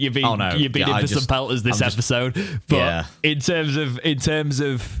 You've been in for some pelters this episode. But in terms of...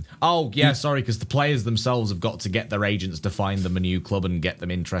 Oh, yeah, sorry, because the players themselves have got to get their agents to find them a new club and get them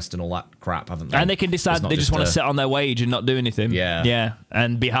interest and all that crap, haven't they? And they can decide they just want to sit on their wage and not do anything. Yeah. Yeah,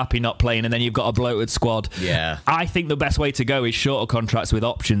 and be happy not playing, and then you've got a bloated squad. Yeah. I think the best way to go is shorter contracts with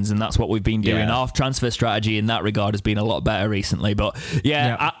options, and that's what we've been doing. Yeah. Our transfer strategy in that regard has been a lot better recently. But,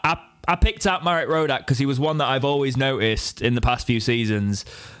 I picked out Marek Rodak because he was one that I've always noticed in the past few seasons.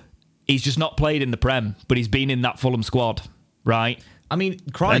 He's just not played in the Prem, but he's been in that Fulham squad, right? I mean,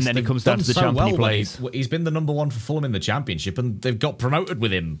 Christ, and then it comes down to the champion he plays. He's been the number one for Fulham in the Championship, and they've got promoted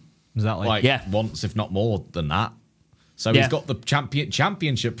with him. Exactly. Once, if not more than that. So he's got the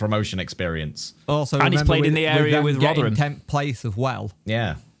championship promotion experience. Also, and he's played in the area with Rotherham. 10th place as well.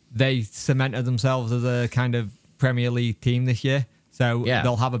 Yeah. They cemented themselves as a kind of Premier League team this year. So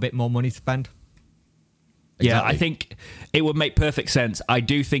they'll have a bit more money to spend. Exactly. Yeah, I think it would make perfect sense. I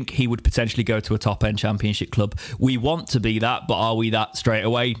do think he would potentially go to a top-end Championship club. We want to be that, but are we that straight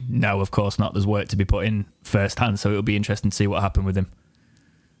away? No, of course not. There's work to be put in firsthand, so it'll be interesting to see what happened with him.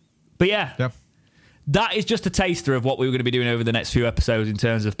 But that is just a taster of what we were going to be doing over the next few episodes in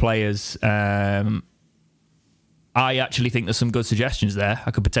terms of players. I actually think there's some good suggestions there.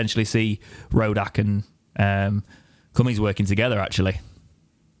 I could potentially see Rodak and Cummings working together, actually.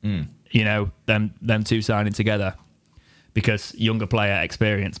 Them two signing together, because younger player,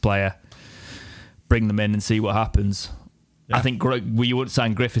 experienced player, bring them in and see what happens. I think you wouldn't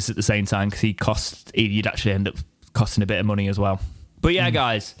sign Griffiths at the same time because you'd actually end up costing a bit of money as well. But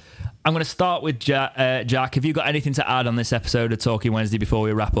guys, I'm going to start with Jack. Have you got anything to add on this episode of Talking Wednesday before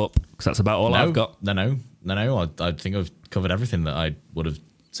we wrap up? Because that's about all I've got. No. I think I've covered everything that I would have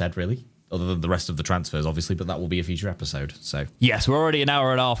said, really. other than the rest of the transfers, obviously, but that will be a future episode. So Yes, we're already an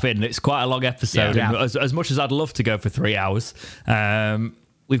hour and a half in. It's quite a long episode. Yeah. And as much as I'd love to go for 3 hours,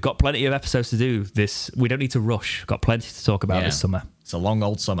 we've got plenty of episodes to do this. We don't need to rush. We've got plenty to talk about this summer. It's a long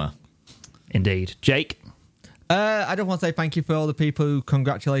old summer. Indeed. Jake? I just want to say thank you for all the people who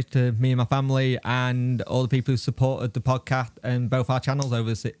congratulated me and my family and all the people who supported the podcast and both our channels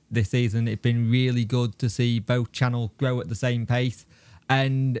over this season. It's been really good to see both channels grow at the same pace.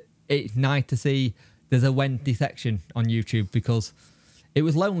 And it's nice to see there's a Wednesday section on YouTube because it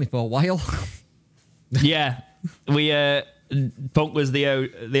was lonely for a while. Yeah. Punk was the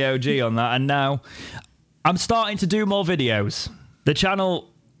OG on that. And now I'm starting to do more videos. The channel...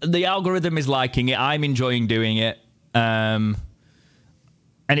 The algorithm is liking it. I'm enjoying doing it. And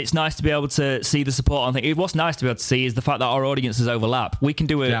it's nice to be able to see the support on things. What's nice to be able to see is the fact that our audiences overlap. We can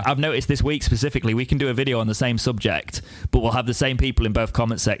do I've noticed this week specifically, we can do a video on the same subject, but we'll have the same people in both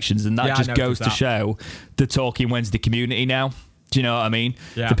comment sections. And that just goes to show the Talking Wednesday community now. Do you know what I mean?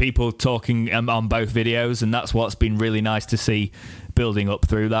 Yeah. The people talking on both videos. And that's what's been really nice to see building up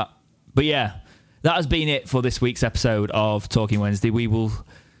through that. But yeah, that has been it for this week's episode of Talking Wednesday. We will...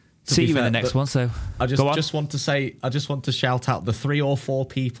 see you in the next one. So I just want to shout out the 3 or 4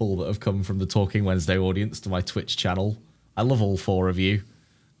 people that have come from the Talking Wednesday audience to my Twitch channel. I love all 4 of you.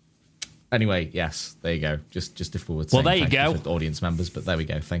 Anyway, yes, there you go. Just if we were saying there you thank go. For audience members, but there we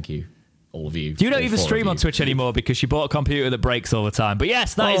go. Thank you, all of you. You don't all even 4 stream of on you. Twitch anymore because you bought a computer that breaks all the time. But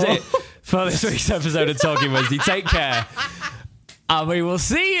yes, that is it for this week's episode of Talking Wednesday. Take care, and we will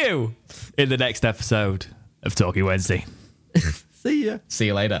see you in the next episode of Talking Wednesday. See ya. See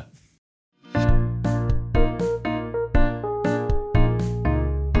you later.